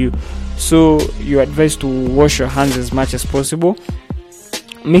into you. So you're advised to wash your hands as much as possible.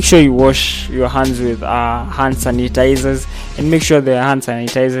 Make sure you wash your hands with hand sanitizers and make sure the hand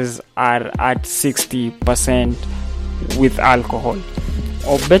sanitizers are at 60% with alcohol.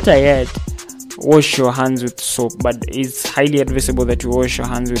 Or better yet, wash your hands with soap, but it's highly advisable that you wash your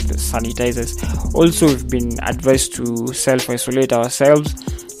hands with sanitizers. Also, we've been advised to self-isolate ourselves.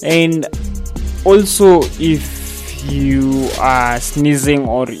 And also, if you are sneezing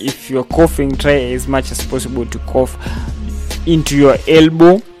or if you're coughing, try as much as possible to cough into your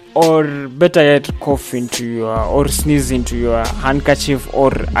elbow, or better yet, cough into your or sneeze into your handkerchief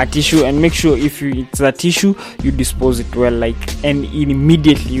or a tissue. And make sure if it's a tissue, you dispose it well, and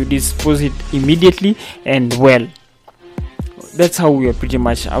immediately you dispose it immediately and well. That's how we are pretty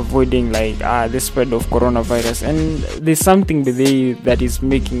much avoiding the spread of coronavirus. And there's something that is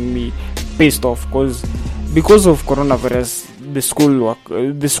making me pissed off, because of coronavirus the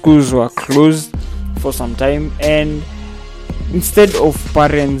schools were closed for some time, and instead of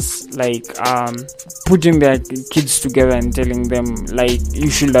parents putting their kids together and telling them you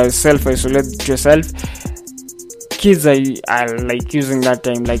should self-isolate yourself, kids are using that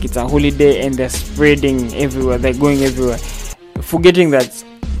time like it's a holiday and they're spreading everywhere, they're going everywhere, forgetting that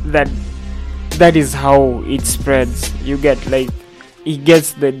is how it spreads. You get he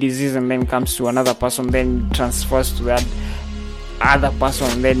gets the disease and then comes to another person, then transfers to that other person,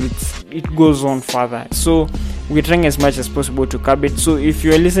 and then it goes on further. So we're trying as much as possible to curb it. So if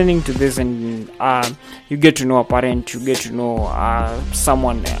you're listening to this and you get to know a parent, you get to know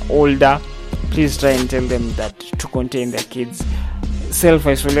someone older, please try and tell them that to contain their kids,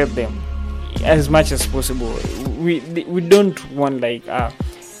 self-isolate them as much as possible. We don't want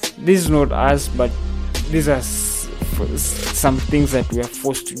this is not us, but these are some things that we are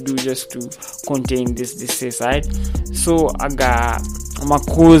forced to do just to contain this disease, right? So aga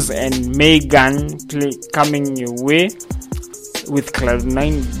Marcos and Megan coming your way with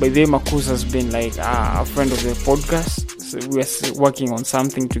Cloud9. By the way, Marcos has been a friend of the podcast, so we are working on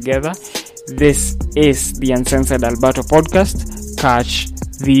something together. This is the Uncensored Albato Podcast. Catch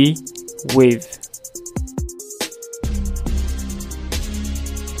the wave.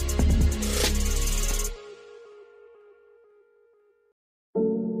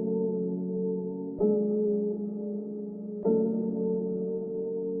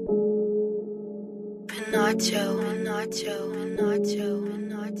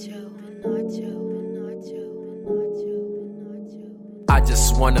 I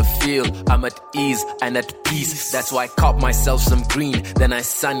just wanna feel I'm at ease and at peace. That's why I caught myself some green. Then I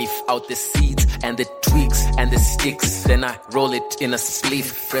sniff out the seeds and the twigs and the sticks. Then I roll it in a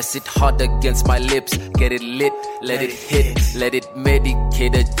spliff, press it hard against my lips, get it lit, let it hit, let it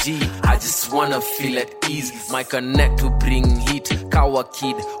medicate a G. I just wanna feel at ease. My connect to bring heat Kawa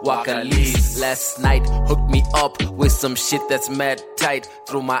kid, Wakalis. Last night hooked me up with some shit that's mad tight.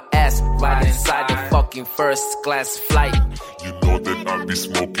 Threw my ass right inside the fucking first class flight. You know that I be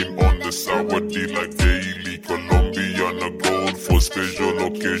smoking on the sour D like daily. Colombian gold for special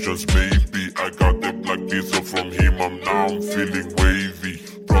occasions, maybe. I got the black diesel from him, I'm feeling wavy.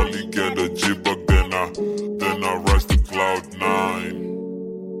 Probably get a jibber, then I rise to cloud 9.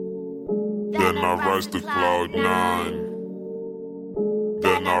 Then I rise to cloud 9.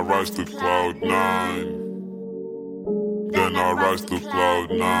 Then I rise to cloud 9. Then I rise to cloud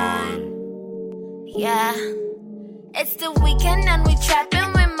 9. Yeah, it's the weekend and we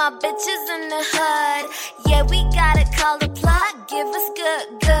trapping with my bitches in the hood. Yeah, we gotta call the plot, give us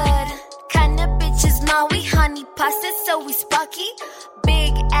good. Kinda bitches, Maui, honey pasta, so we sparky.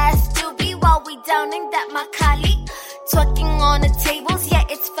 Big ass doobie while we downing that Makali. Twerking on the tables, yeah,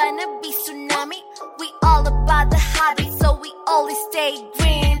 it's finna be tsunami. We all about the hobby, so we always stay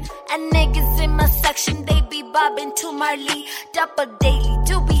green. And niggas in my section, they be bobbing to Marley. Double daily,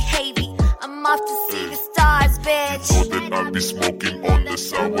 doobie heavy. I'm off to see the stars, bitch. You know that I be smoking on the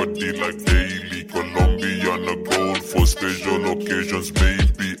sour D like daily. Colombian gold for special occasions,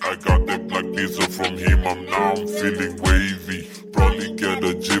 maybe. I got the black diesel from him, I'm feeling wavy. Probably get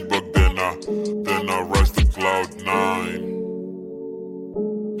a jibber, then I rise to cloud 9.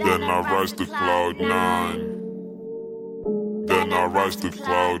 Then I rise to cloud 9. Then I rise to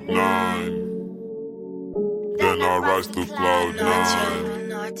cloud 9. Then I rise to cloud 9.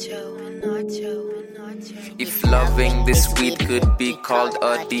 If loving this weed could be called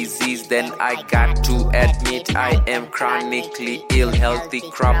a disease, then I got to admit I am chronically ill. Healthy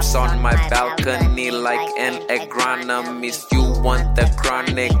crops on my balcony like an agronomist. You want the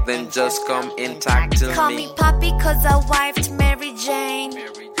chronic, then just come and talk to me. Call me Poppy cause I wifed Mary Jane.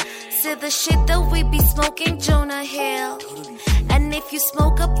 See the shit that we be smoking, Jonah Hill. And if you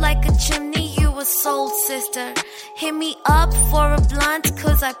smoke up like a chimney, you a soul sister. Hit me up for a blunt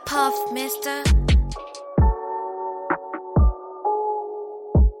cause I puff, mister.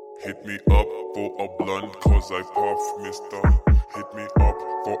 Hit me up for a blunt cause I puff, mister. Hit me up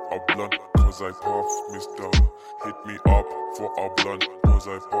for a blunt cause I puff, mister. Hit me up for a blunt cause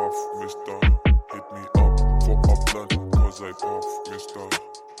I puff, mister. Hit me up for a blunt cause I puff, mister.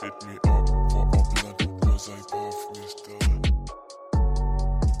 Hit me up for a blunt cause I puff, mister.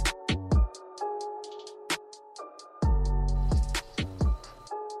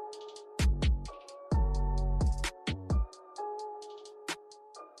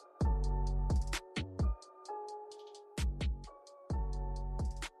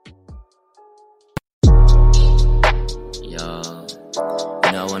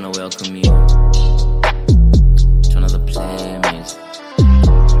 I wanna welcome you to another play music.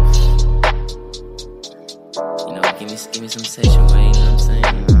 You know, give me some session, man, you know what I'm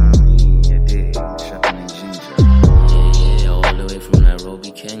saying? Yeah, all the way from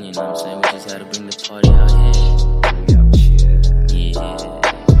Nairobi, Kenya, you know what I'm saying? We just had to bring the party out here. Yeah, we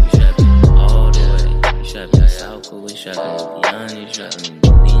trapping all the way. We trapping South Korea, we trapping Beyond, we trapping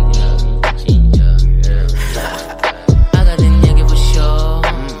India, Ginger.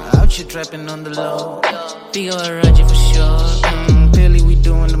 Out here trapping on the low. Big ol' Roger for sure. Clearly we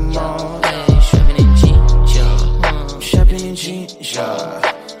doing the most. Hey, shopping in Ginger. Shopping in Ginger.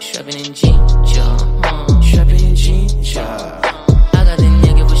 Shopping in Ginger. Shopping in Ginger. I got the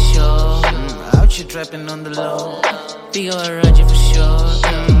nigga for sure. Out here trapping on the low. Big ol' Roger for sure.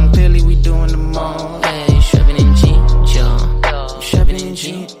 Clearly we doing the most. Hey, shopping in Ginger. Shopping in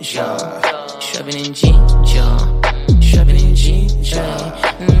Ginger. Shopping in Ginger. Shopping in Ginger.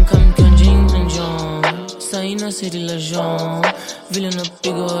 Come Ginger. Saina city la Jean. Villain a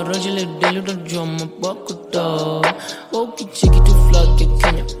big ol' Roger le delu da drum a bakuta. Woki check it to flag get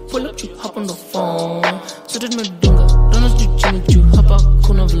Kenya. Pull up, you hop on the phone. So did my dunga. Run us to Jimmy, you hop out,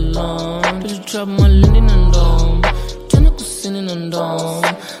 kuna villain. Did you trap my linen and dome? Tana kusinin and dome.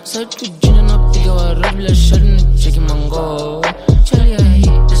 Search to Ginger na big ol' Roger shutting it, checking mango. Charlie, I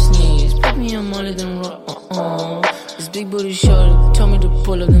hate the sneeze. Put me on Molly, then rock, This big booty short, tell me to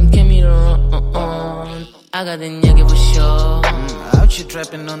pull up, then give me the run, I got the nigga for sure. Out here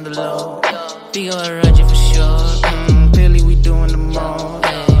trapping on the low. Big ol' Roger for sure. Clearly we doing the most.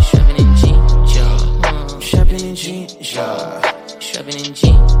 Hey, shopping in Ginger. Shopping in Ginger. Shopping in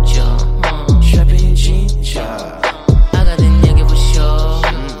Ginger. Shopping in Ginger. I got the nigga for sure.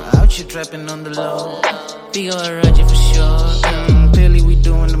 Out here trapping on the low. Big ol' Roger for sure. Clearly we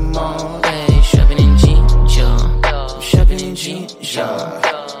doing the most. Hey, shopping in Ginger. Shopping in Ginger.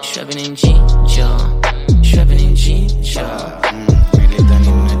 Shopping in Ginger. Shopping in Ginger. Really done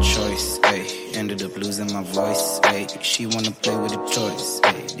in a choice, ayy. ended up losing my voice. Ay, she wanna play with a toys.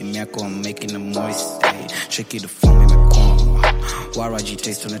 The miyako, I'm making them moist. Ay, tricky to form in the corn. Waraji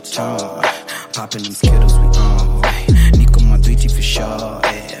taste on the tongue. Popping them Skittles, we on. Nico my beauty for sure.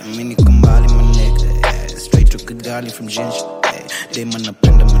 Mini Kumbali, my nigga. Straight to Kigali from Ginger. They man up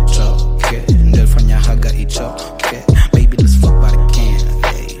in the talk. And they'll find your haga each up. Baby, let's fuck by the can.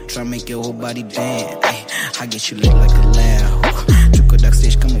 Try make your whole body dance. I get you lit like a lamb. Chuko dark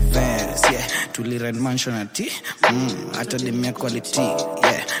stage come advance. Yeah, Tuli red mansion at tea. After the mere quality.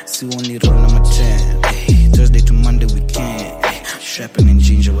 Yeah, see only roll on my chain. Thursday to Monday weekend. Strapping in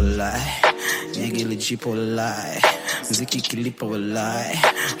ginger will lie. Nigga Jeep will lie. Ziki Kilipa will lie.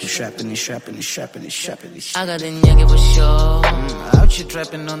 Strapping. I got the nigga for sure. Out here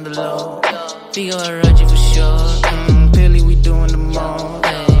trapping on the low. Figure a Roger for sure. Clearly we doing the most.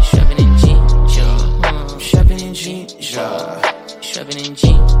 Strapping in ginger. Strapping in ginger. Strapping in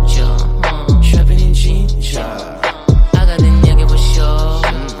ginger. Strapping in ginger. I got the nigga for sure.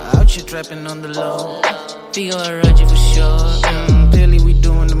 Out here trapping on the low. Figure a Roger for sure. Clearly we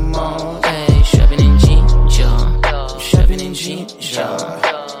doing the most. Strapping in ginger. Strapping in ginger.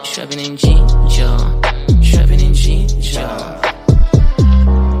 Strapping in ginger. Strapping in ginger.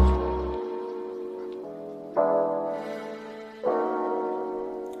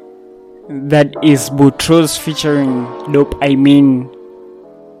 That is Boutros featuring Dope I Mean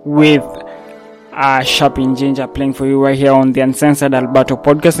with Sharpin Ginger playing for you right here on the Uncensored Albato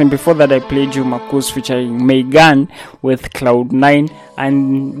Podcast. And before that I played you Marcus featuring Megan with Cloud9,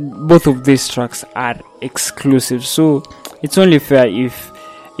 and both of these tracks are exclusive, so it's only fair if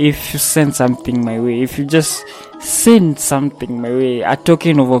you send something my way, if you just send something my way, a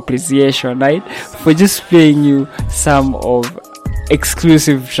token of appreciation, right, for just playing you some of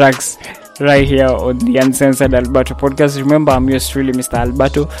exclusive tracks right here on the Uncensored Albato Podcast. Remember, I'm yours truly, Mr.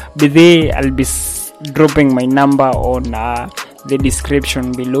 Albato. But I'll be dropping my number on the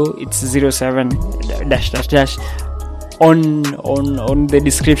description below. It's 07 on the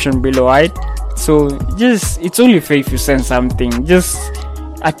description below, right? So just, it's only fair if you send something, just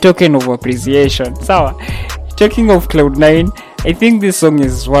a token of appreciation. So talking of Cloud9, I think this song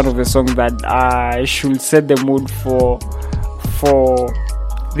is one of the songs that should set the mood for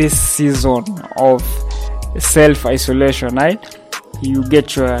this season of self-isolation, right? You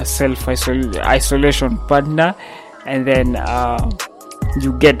get your self-isolation partner, and then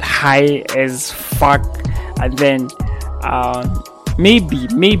you get high as fuck, and then maybe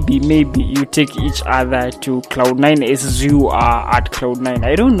you take each other to Cloud9 as you are at Cloud9.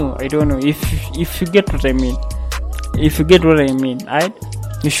 I don't know if you get what I mean. If you get what I mean, right?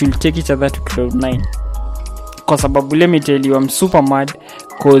 You should take each other to Cloud9. Cause Ababu, let me tell you, I'm super mad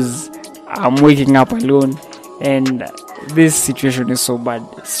cause I'm waking up alone, and this situation is so bad,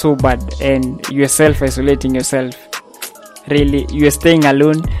 and you're self-isolating yourself. Really, you're staying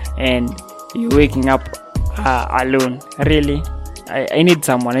alone and you're waking up alone. Really, I need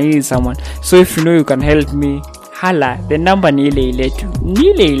someone. So if you know you can help me, hala, the number ni ile tu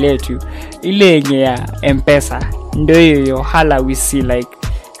ile yenye ya M-Pesa ndio hiyo. Hala, we see like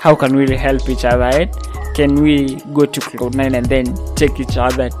how can we help each other, right? Can we go to Cloud9 and then take each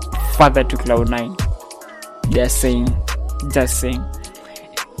other further to Cloud9? Just saying.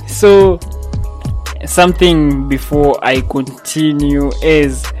 So something before I continue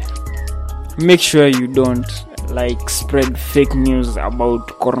is, make sure you don't like spread fake news about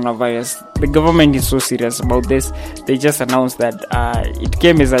coronavirus. The government is so serious about this. They just announced that it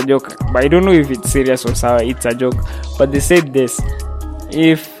came as a joke, but I don't know if it's serious or sour. It's a joke, but they said this: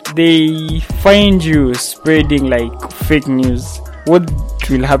 if they find you spreading like fake news, what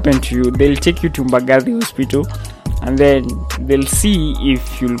will happen to you? They'll take you to Mbagathi Hospital, and then they'll see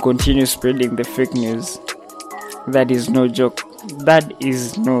if you'll continue spreading the fake news. That is no joke,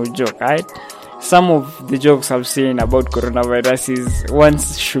 right? Some of the jokes I've seen about coronavirus is one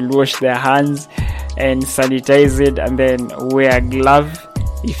should wash their hands and sanitize it, and then wear a glove.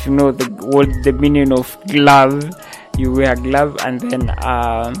 If you know what the meaning of glove, you wear a glove, and then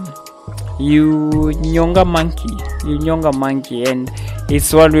you nyonga monkey, and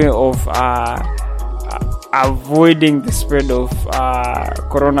it's one way of avoiding the spread of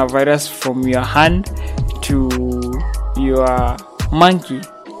coronavirus from your hand to your monkey.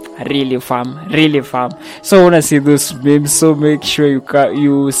 Really fam. So I wanna see those memes, so make sure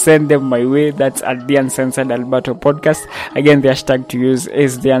you send them my way. That's at the Uncensored Albato Podcast. Again, the hashtag to use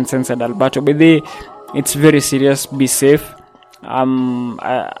is the Uncensored Albato. But it's very serious. Be safe.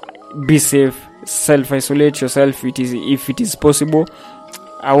 Be safe. Self-isolate yourself if it is possible.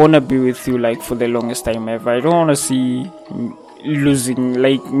 I wanna be with you like for the longest time ever. I don't wanna see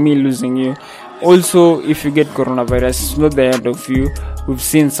me losing you. Also, if you get coronavirus, it's not the end of you. We've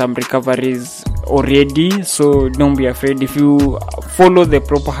seen some recoveries already, so don't be afraid. If you follow the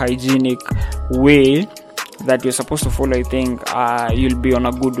proper hygienic way that you're supposed to follow, I think you'll be on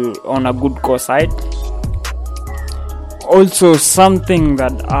a good course side. Also, something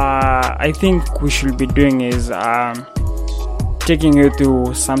that I think we should be doing is taking you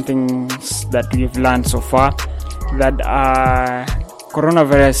through something that we've learned so far, that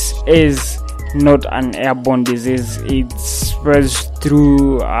coronavirus is not an airborne disease. It spreads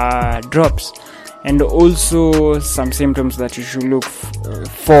through drops. And also, some symptoms that you should look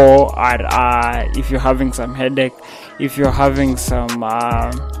for are if you're having some headache, if you're having some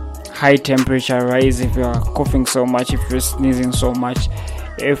high temperature rise, if you're coughing so much, if you're sneezing so much,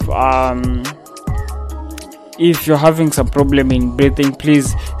 if you're having some problem in breathing,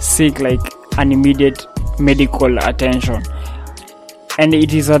 please seek an immediate medical attention. And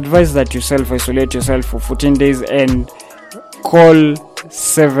it is advised that you self-isolate yourself for 14 days and call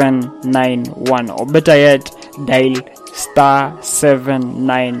 791, or better yet, dial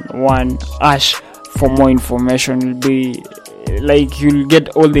 *791# for more information. You'll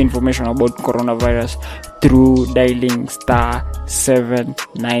get all the information about coronavirus through dialing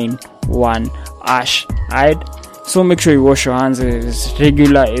 *791#. Right? So make sure you wash your hands as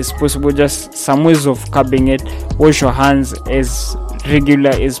regular as possible. Just some ways of curbing it: wash your hands as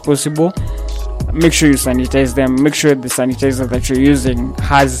regular as possible. Make sure you sanitize them. Make sure the sanitizer that you're using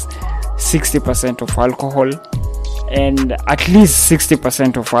has 60% of alcohol, and at least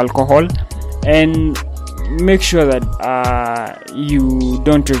 60% of alcohol. And make sure that you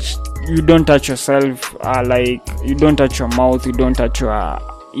don't touch yourself, you don't touch your mouth, you don't touch your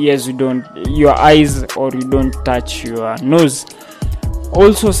ears, your eyes, or you don't touch your nose.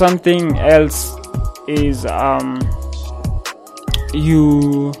 Also, something else is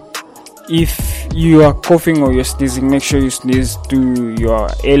if you are coughing or you're sneezing, make sure you sneeze to your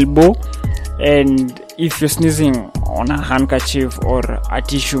elbow. And if you're sneezing on a handkerchief or a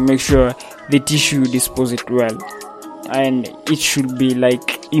tissue, make sure the tissue dispose it well, and it should be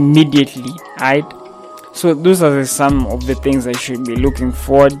immediately, right? So those are some of the things I should be looking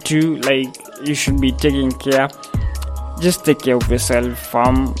forward to. You should be taking care. Just take care of yourself.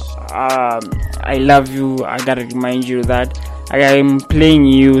 I love you. I gotta remind you that I am playing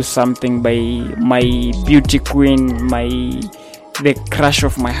you something by my beauty queen, the crush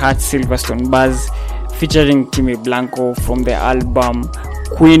of my heart, Silverstone Buzz, featuring Timmy Blanco from the album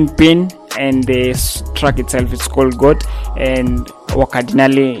Queen Pin, and the track itself is called God, and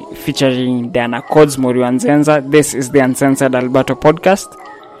Wakadinale featuring Diana Codes, Morio Anzenza. This is the Uncensored Albato Podcast.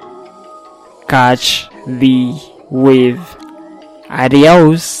 Catch the wave.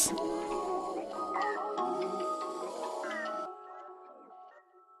 Adios.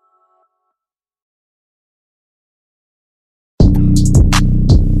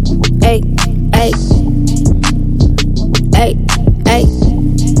 Hey, hey, hey, hey.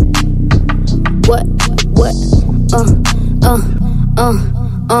 What,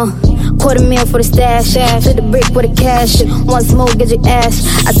 $250,000 for the stash. Flip the brick with the cash. One smoke, get your ass.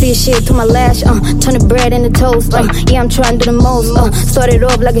 I see shit to my lash. Turn the bread into toast. Yeah, I'm trying to do the most. Started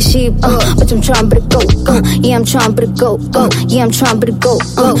off like a sheep. But I'm trying to go. Yeah, I'm trying to go. Yeah, I'm trying to go.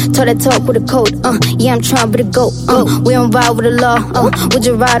 Tell that talk with a coat. Yeah, I'm trying to go. We don't ride with the law. Would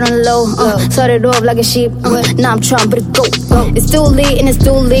you ride on the low? Started off like a sheep. Now I'm trying to go. It's too late and it's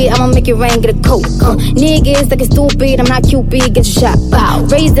too late. I'ma make it rain, get a coat. Niggas like it's stupid. I'm not Cupid, get your shot.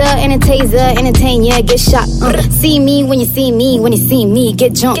 Razor and a taser, entertain ya, get shot. See me when you see me, when you see me,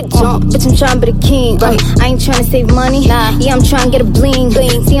 get jumped. Bitch, I'm trying to be the king. I ain't trying to save money. Yeah, I'm trying to get a bling.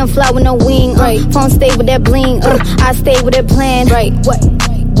 See, I'm fly with no wing. Phone stay with that bling. I stay with that plan.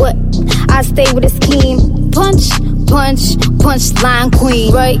 What? I stay with a scheme. Punch, line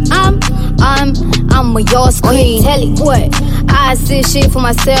queen. I'm a yours queen. Tell it what? I see shit for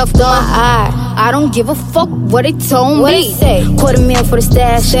myself, though. I don't give a fuck what they told me. $250,000 for the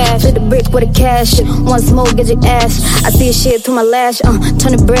stash. Flip the brick with the cash. One smoke, get your ass. I see shit through my lash.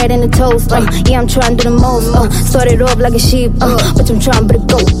 Turn the bread into toast. Yeah, I'm trying to do the most. Started off like a sheep. But I'm trying to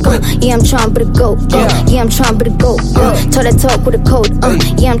go. Yeah, I'm trying to go. Yeah, I'm trying to go. Tell that talk with a coat.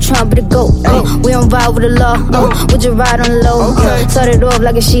 Yeah, I'm trying to go. We don't ride with the law. Would you ride on the low? Started off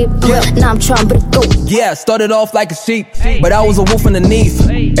like a sheep. Now I'm trying to go. Yeah, started off like a sheep, but I was a wolf underneath.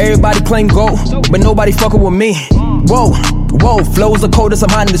 Everybody claim gold, but nobody fucking with me. Whoa, flows are cold as I'm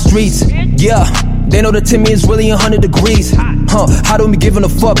hot in the streets. Yeah, They know that Timmy is really 100 degrees. I don't be giving a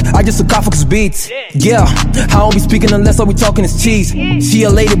fuck, I just sarcophagus beats. Yeah, I don't be speaking unless all we talking is cheese. She a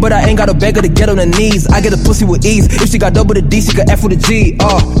lady, but I ain't got a beg her to get on her knees. I get a pussy with ease. If she got double the D, she could F with a G.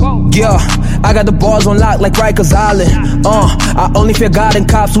 Yeah, I got the bars on lock like Rikers Island. I only fear God and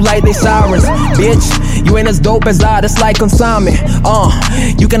cops who light their sirens. Bitch, you ain't as dope as I, that's like consignment.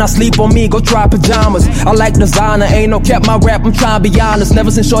 You cannot sleep on me, go try pajamas. I like designer, ain't no cap my rap, I'm trying to be honest.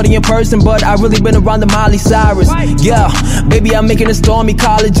 Never seen shorty in person, but I really been around the Miley Cyrus. Yeah, baby, I'm making a stormy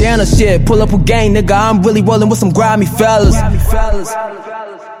college and a shit. Pull up a gang, nigga, I'm really rolling with some grimy fellas.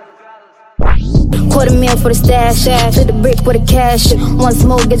 $250,000 for the stash. Flip the brick with the cash. One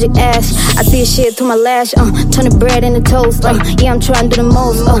smoke, get your ass. I see shit through my lash. Turn the bread into toast. Yeah, I'm trying to do the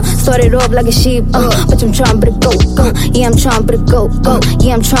most. Started off like a sheep. But I'm trying to go. Yeah, I'm trying to go.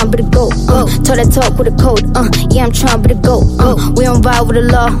 Yeah, I'm trying to go. Tell that talk with a code. Yeah, I'm trying to go. We don't vibe with the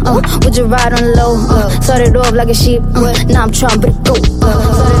law. We just ride on the low. Started off like a sheep. Now I'm trying to go.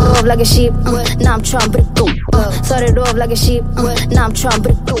 Started off like a sheep. Now I'm trying to go. Started off like a sheep. Now I'm trying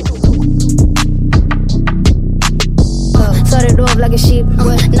to go. Started off like a sheep,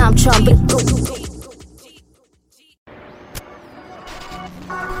 now I'm trying to go.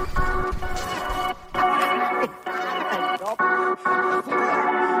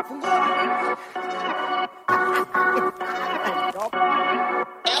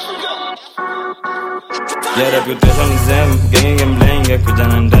 Yeah, reputation is them, gang mlenga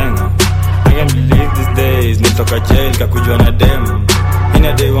kujana ndenga. I can't believe these days, nitoka jail kakujua na dem. In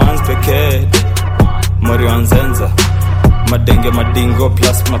a day once pekee, mori wanzenza. Madenge madingo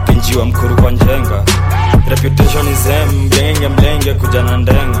plus mapinji wa mkuru kwa njenga. Reputation is them, gang mlenga kujana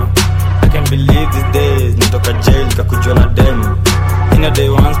ndenga. I can't believe these days, nitoka jail kakujua na dem. In a day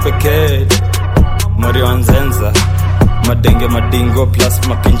once pekee, mori wanzenza. Madenge madingo plus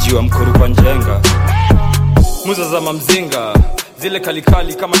mapinji wa mkuru kwa njenga. Muza za mamzinga, zile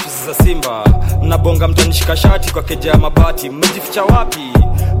kalikali kama chuzi za simba. Mnabonga mtanishika shati kwa keja ya mabati. Mmejificha wapi?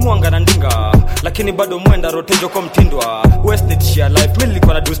 Mwanga na ndinga, lakini bado mwenda rotejo kwa mtindwa. West need share life, mimi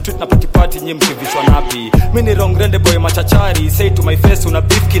nilikuwa na do street na party nyinyi mkivishwa napi. Mimi ni wrong rende boy machachari, say to my face una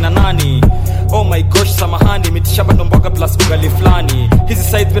beef kina nani? Oh my gosh samahani, mitishamba ndomboga plus ugali flani. Hizi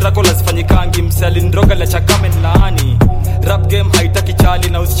side miracle hazifanyikangi, msali ndroga la chakame nlaani. Rap game haitaki chali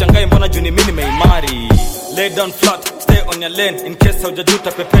na usichangae mbona juni mimi nimeimari. Lay down flat, stay on your lane in case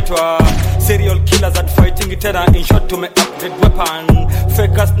haujajuta pepetwa. Serial killers at fighting tena, in short to me upgrade weapon.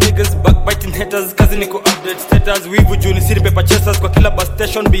 Fake ass niggas backbiting haters, kazi ni ku update status. Wivu juni siri paper chasers kwa kila bus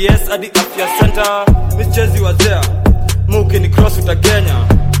station, BS hadi afya center. Miss Chezi was there, muki ni cross utagenya.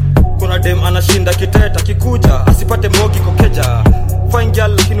 Kuna dem anashinda kiteta kikuja, asipate mbogi kokeja. Fine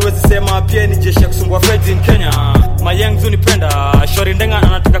girl lakini wezi sema pia ni jeshi ya kusumbua feds in Kenya. Mayengs unipenda, shori ndenga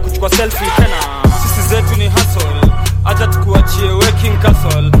anataka kuchukua selfie tena. Sisi zetu ni hustle, acha tukuachie working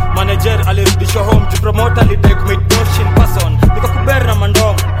castle. Manager alirudishwa home, to promoter lidai kumit dosh in person. Niko kuberi na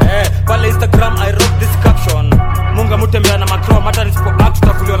mandom, pale Instagram I wrote this caption. Munga mutembea na makrom, hata nisipo act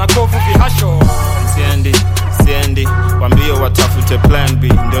tutakuliwa na kovu vihasho. Siendi, wambio watafute plan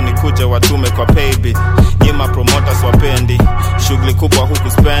B, ndio nikuje watume kwa paybill. Nyima promoters wapendi, shughuli kubwa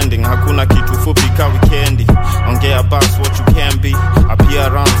huku spending. Hakuna kitu fupi ka weekendi, ongea boss what you can be.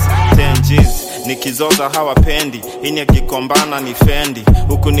 Appearance 10 G's, nikizoza hawapendi. Ini akikombana ni fendi,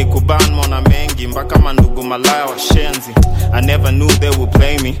 huku ni kuban mona mengi. Mpaka mandugu malaya wa shenzi. I never knew they would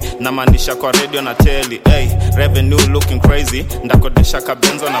play me, na manisha kwa radio na telly. Revenue looking crazy, ndakodesha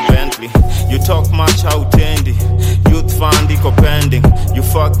kabenzo na Bentley. You talk much hautendi, youth fund iko pending. You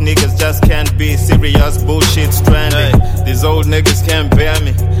fuck niggas just can't be serious, bullshit's trending. These old niggas can't bear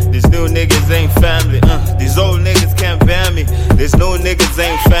me, these new niggas ain't family. These old niggas can't bear me, these new niggas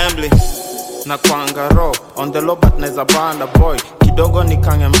ain't family. Na kwangaro, on the low but neza banda boy. Kidogo ni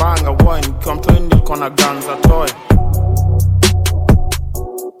kangembanga boy, nikiwa mtoi nilikuwa na guns a toy.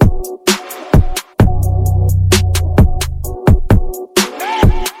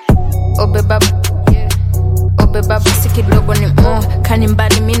 Baba si kidogo ni kani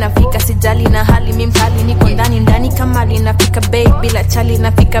mbali mimi nafika sijali na hali mimi mtali niko ndani kama linafika bay bila chali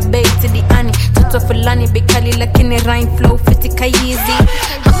nafika bay tidiani toto fulani bikali lakini rhyme flow fitika easy.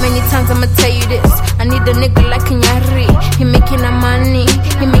 How many times I'ma tell you this, I need a nigga like Nyari. He making a money,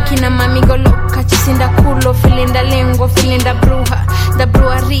 he making a mami go loca. Chisinda culo, feeling da lengua, feeling da bruja. Da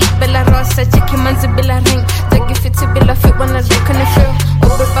brewery, bella rosa, checky manzi bella ring. Dagi fiti bella fit when I look on the feel.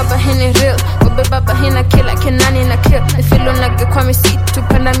 Obe baba hini real, obe baba hina kill like nani na kill. If you don't like it, kwa mi situ,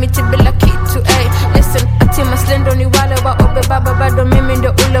 panda miti bella kitu. Ay, listen, ati maslendo ni wale wa obe baba bado mimi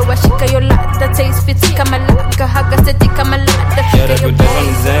ndo ule wa shika yo lada. Taste fiti kama laka, haga seti kama lada. Yeah, reputation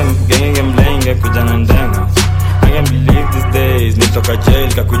is them, gang mlenga kujana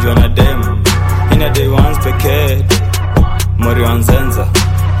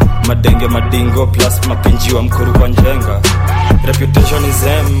madenge madingo plus mapinji wa mkuru kwa njenga. Reputation is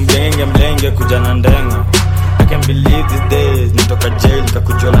M, genge mlenge kujana ndenga. I can't believe these days nitoka jail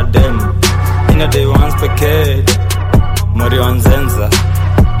kakujua na demu. In a day once pekee mori wanzenza,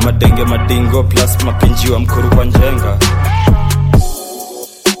 madenge madingo plus mapinji wa mkuru kwa njenga.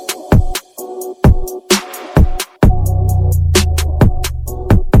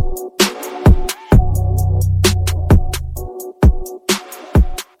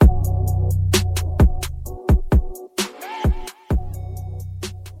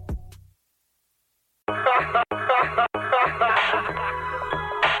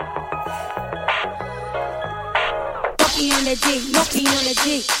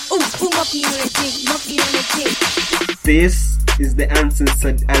 This is the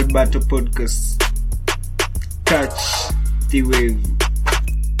Uncensored Albato Podcast. Catch the wave.